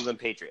being New England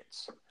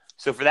Patriots.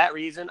 So for that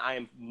reason, I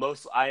am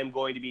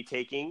going to be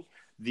taking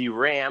the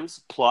Rams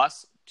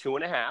plus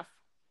 2.5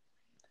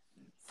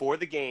 for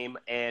the game,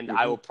 and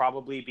I will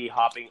probably be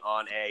hopping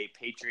on a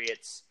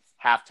Patriots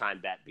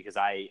halftime bet because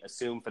I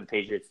assume for the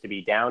Patriots to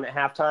be down at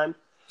halftime.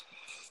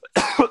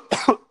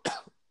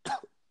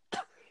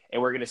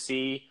 And we're going to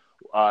see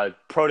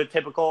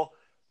prototypical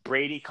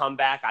Brady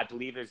comeback. I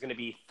believe there's going to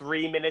be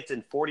 3 minutes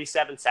and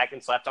 47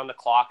 seconds left on the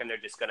clock, and they're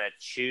just going to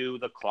chew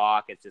the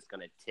clock. It's just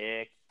going to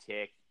tick,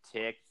 tick,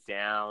 tick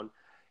down,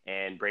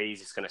 and Brady's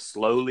just going to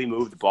slowly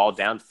move the ball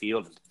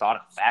downfield in the thought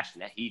of fashion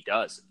that he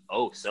does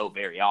so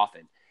very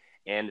often.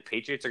 And the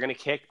Patriots are going to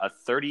kick a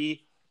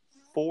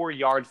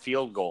 34-yard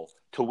field goal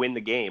to win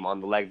the game on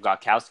the leg of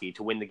Gronkowski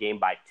to win the game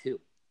by 2.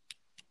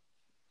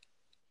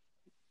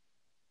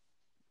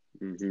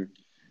 Mm-hmm.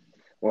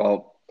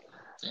 Well,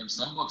 Damn,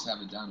 some books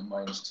have it down to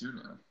 -2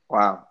 now.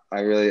 wow.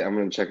 I'm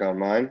going to check on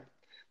mine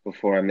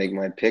before I make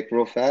my pick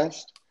real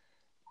fast.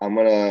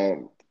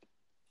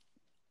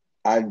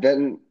 I've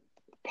been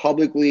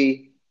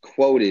publicly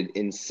quoted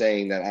in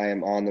saying that I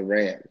am on the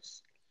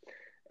Rams,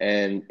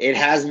 and it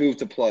has moved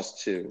to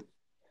 +2.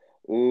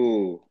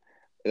 Ooh,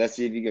 let's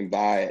see if you can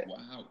buy it.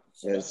 Wow.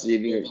 Let's see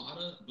if you can.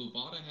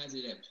 Bovada has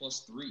it at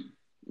 +3.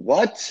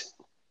 What?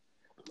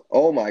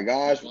 Oh my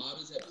gosh.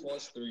 Bovada's at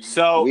 +3.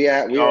 So we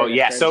are in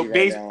a so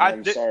frenzy right now.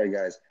 I'm sorry,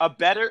 guys.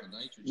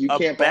 You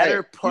can't buy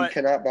it. You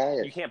cannot buy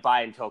it. You can't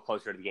buy it until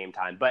closer to the game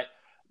time. But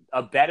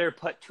a better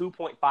put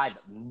 2.5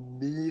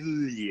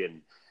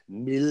 millions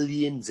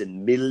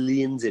and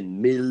millions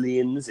and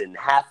millions and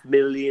half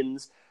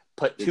millions.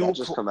 Did that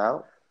just come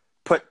out?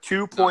 Put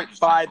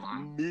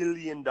 $2.5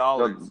 million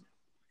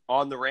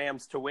on the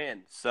Rams to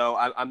win. So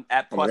I'm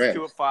at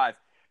 +205.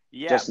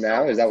 Yeah. Just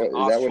now? Is that what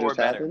just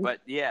better, happened?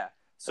 But yeah.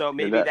 So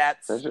maybe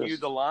that's skewed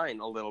the line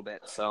a little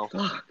bit. So.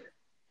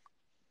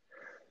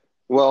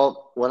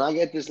 Well, when I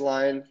get this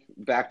line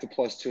back to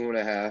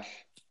 +2.5,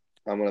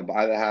 I'm going to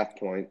buy the half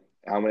point.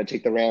 I'm going to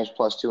take the Rams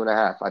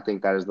 +2.5. I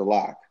think that is the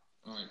lock.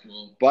 All right,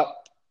 well.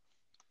 But,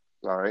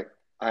 all right,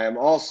 I am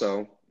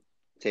also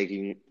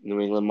taking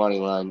New England money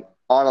line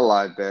on a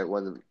live bet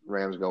when the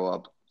Rams go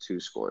up 2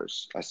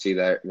 scores. I see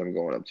that them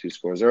going up 2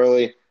 scores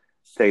early,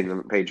 taking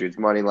the Patriots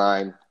money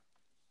line,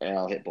 and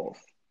I'll hit both.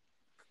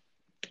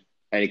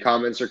 Any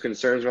comments or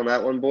concerns on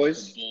that one,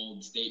 boys? That's a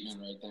bold statement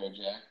right there,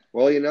 Jack.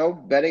 Well,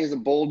 betting is a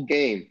bold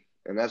game,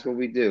 and that's what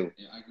we do.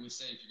 Yeah, I would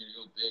say if you're going to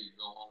go big and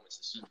go home, it's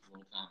the Super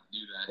Bowl time to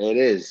do that. It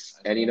is.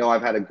 And,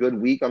 I've had a good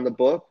week on the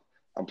book.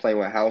 I'm playing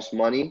with house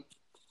money.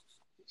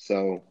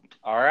 So,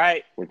 all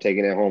right. We're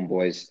taking it home,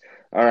 boys.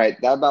 All right,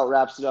 that about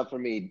wraps it up for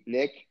me.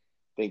 Nick,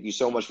 thank you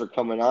so much for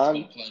coming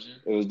on. My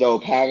pleasure. It was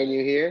dope having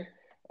you here.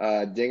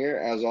 Dinger,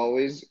 as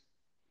always,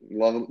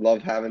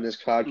 love having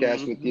this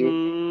podcast with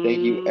you. Thank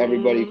you,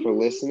 everybody, for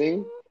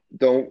listening.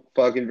 Don't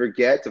fucking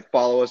forget to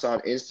follow us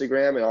on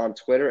Instagram and on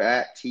Twitter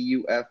at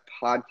TUF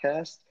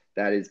Podcast.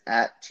 That is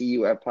at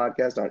TUF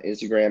Podcast on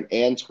Instagram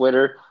and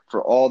Twitter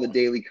for all the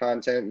daily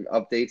content and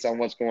updates on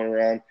what's going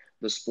around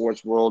the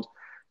sports world.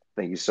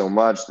 Thank you so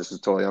much. This is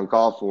totally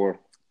uncalled for.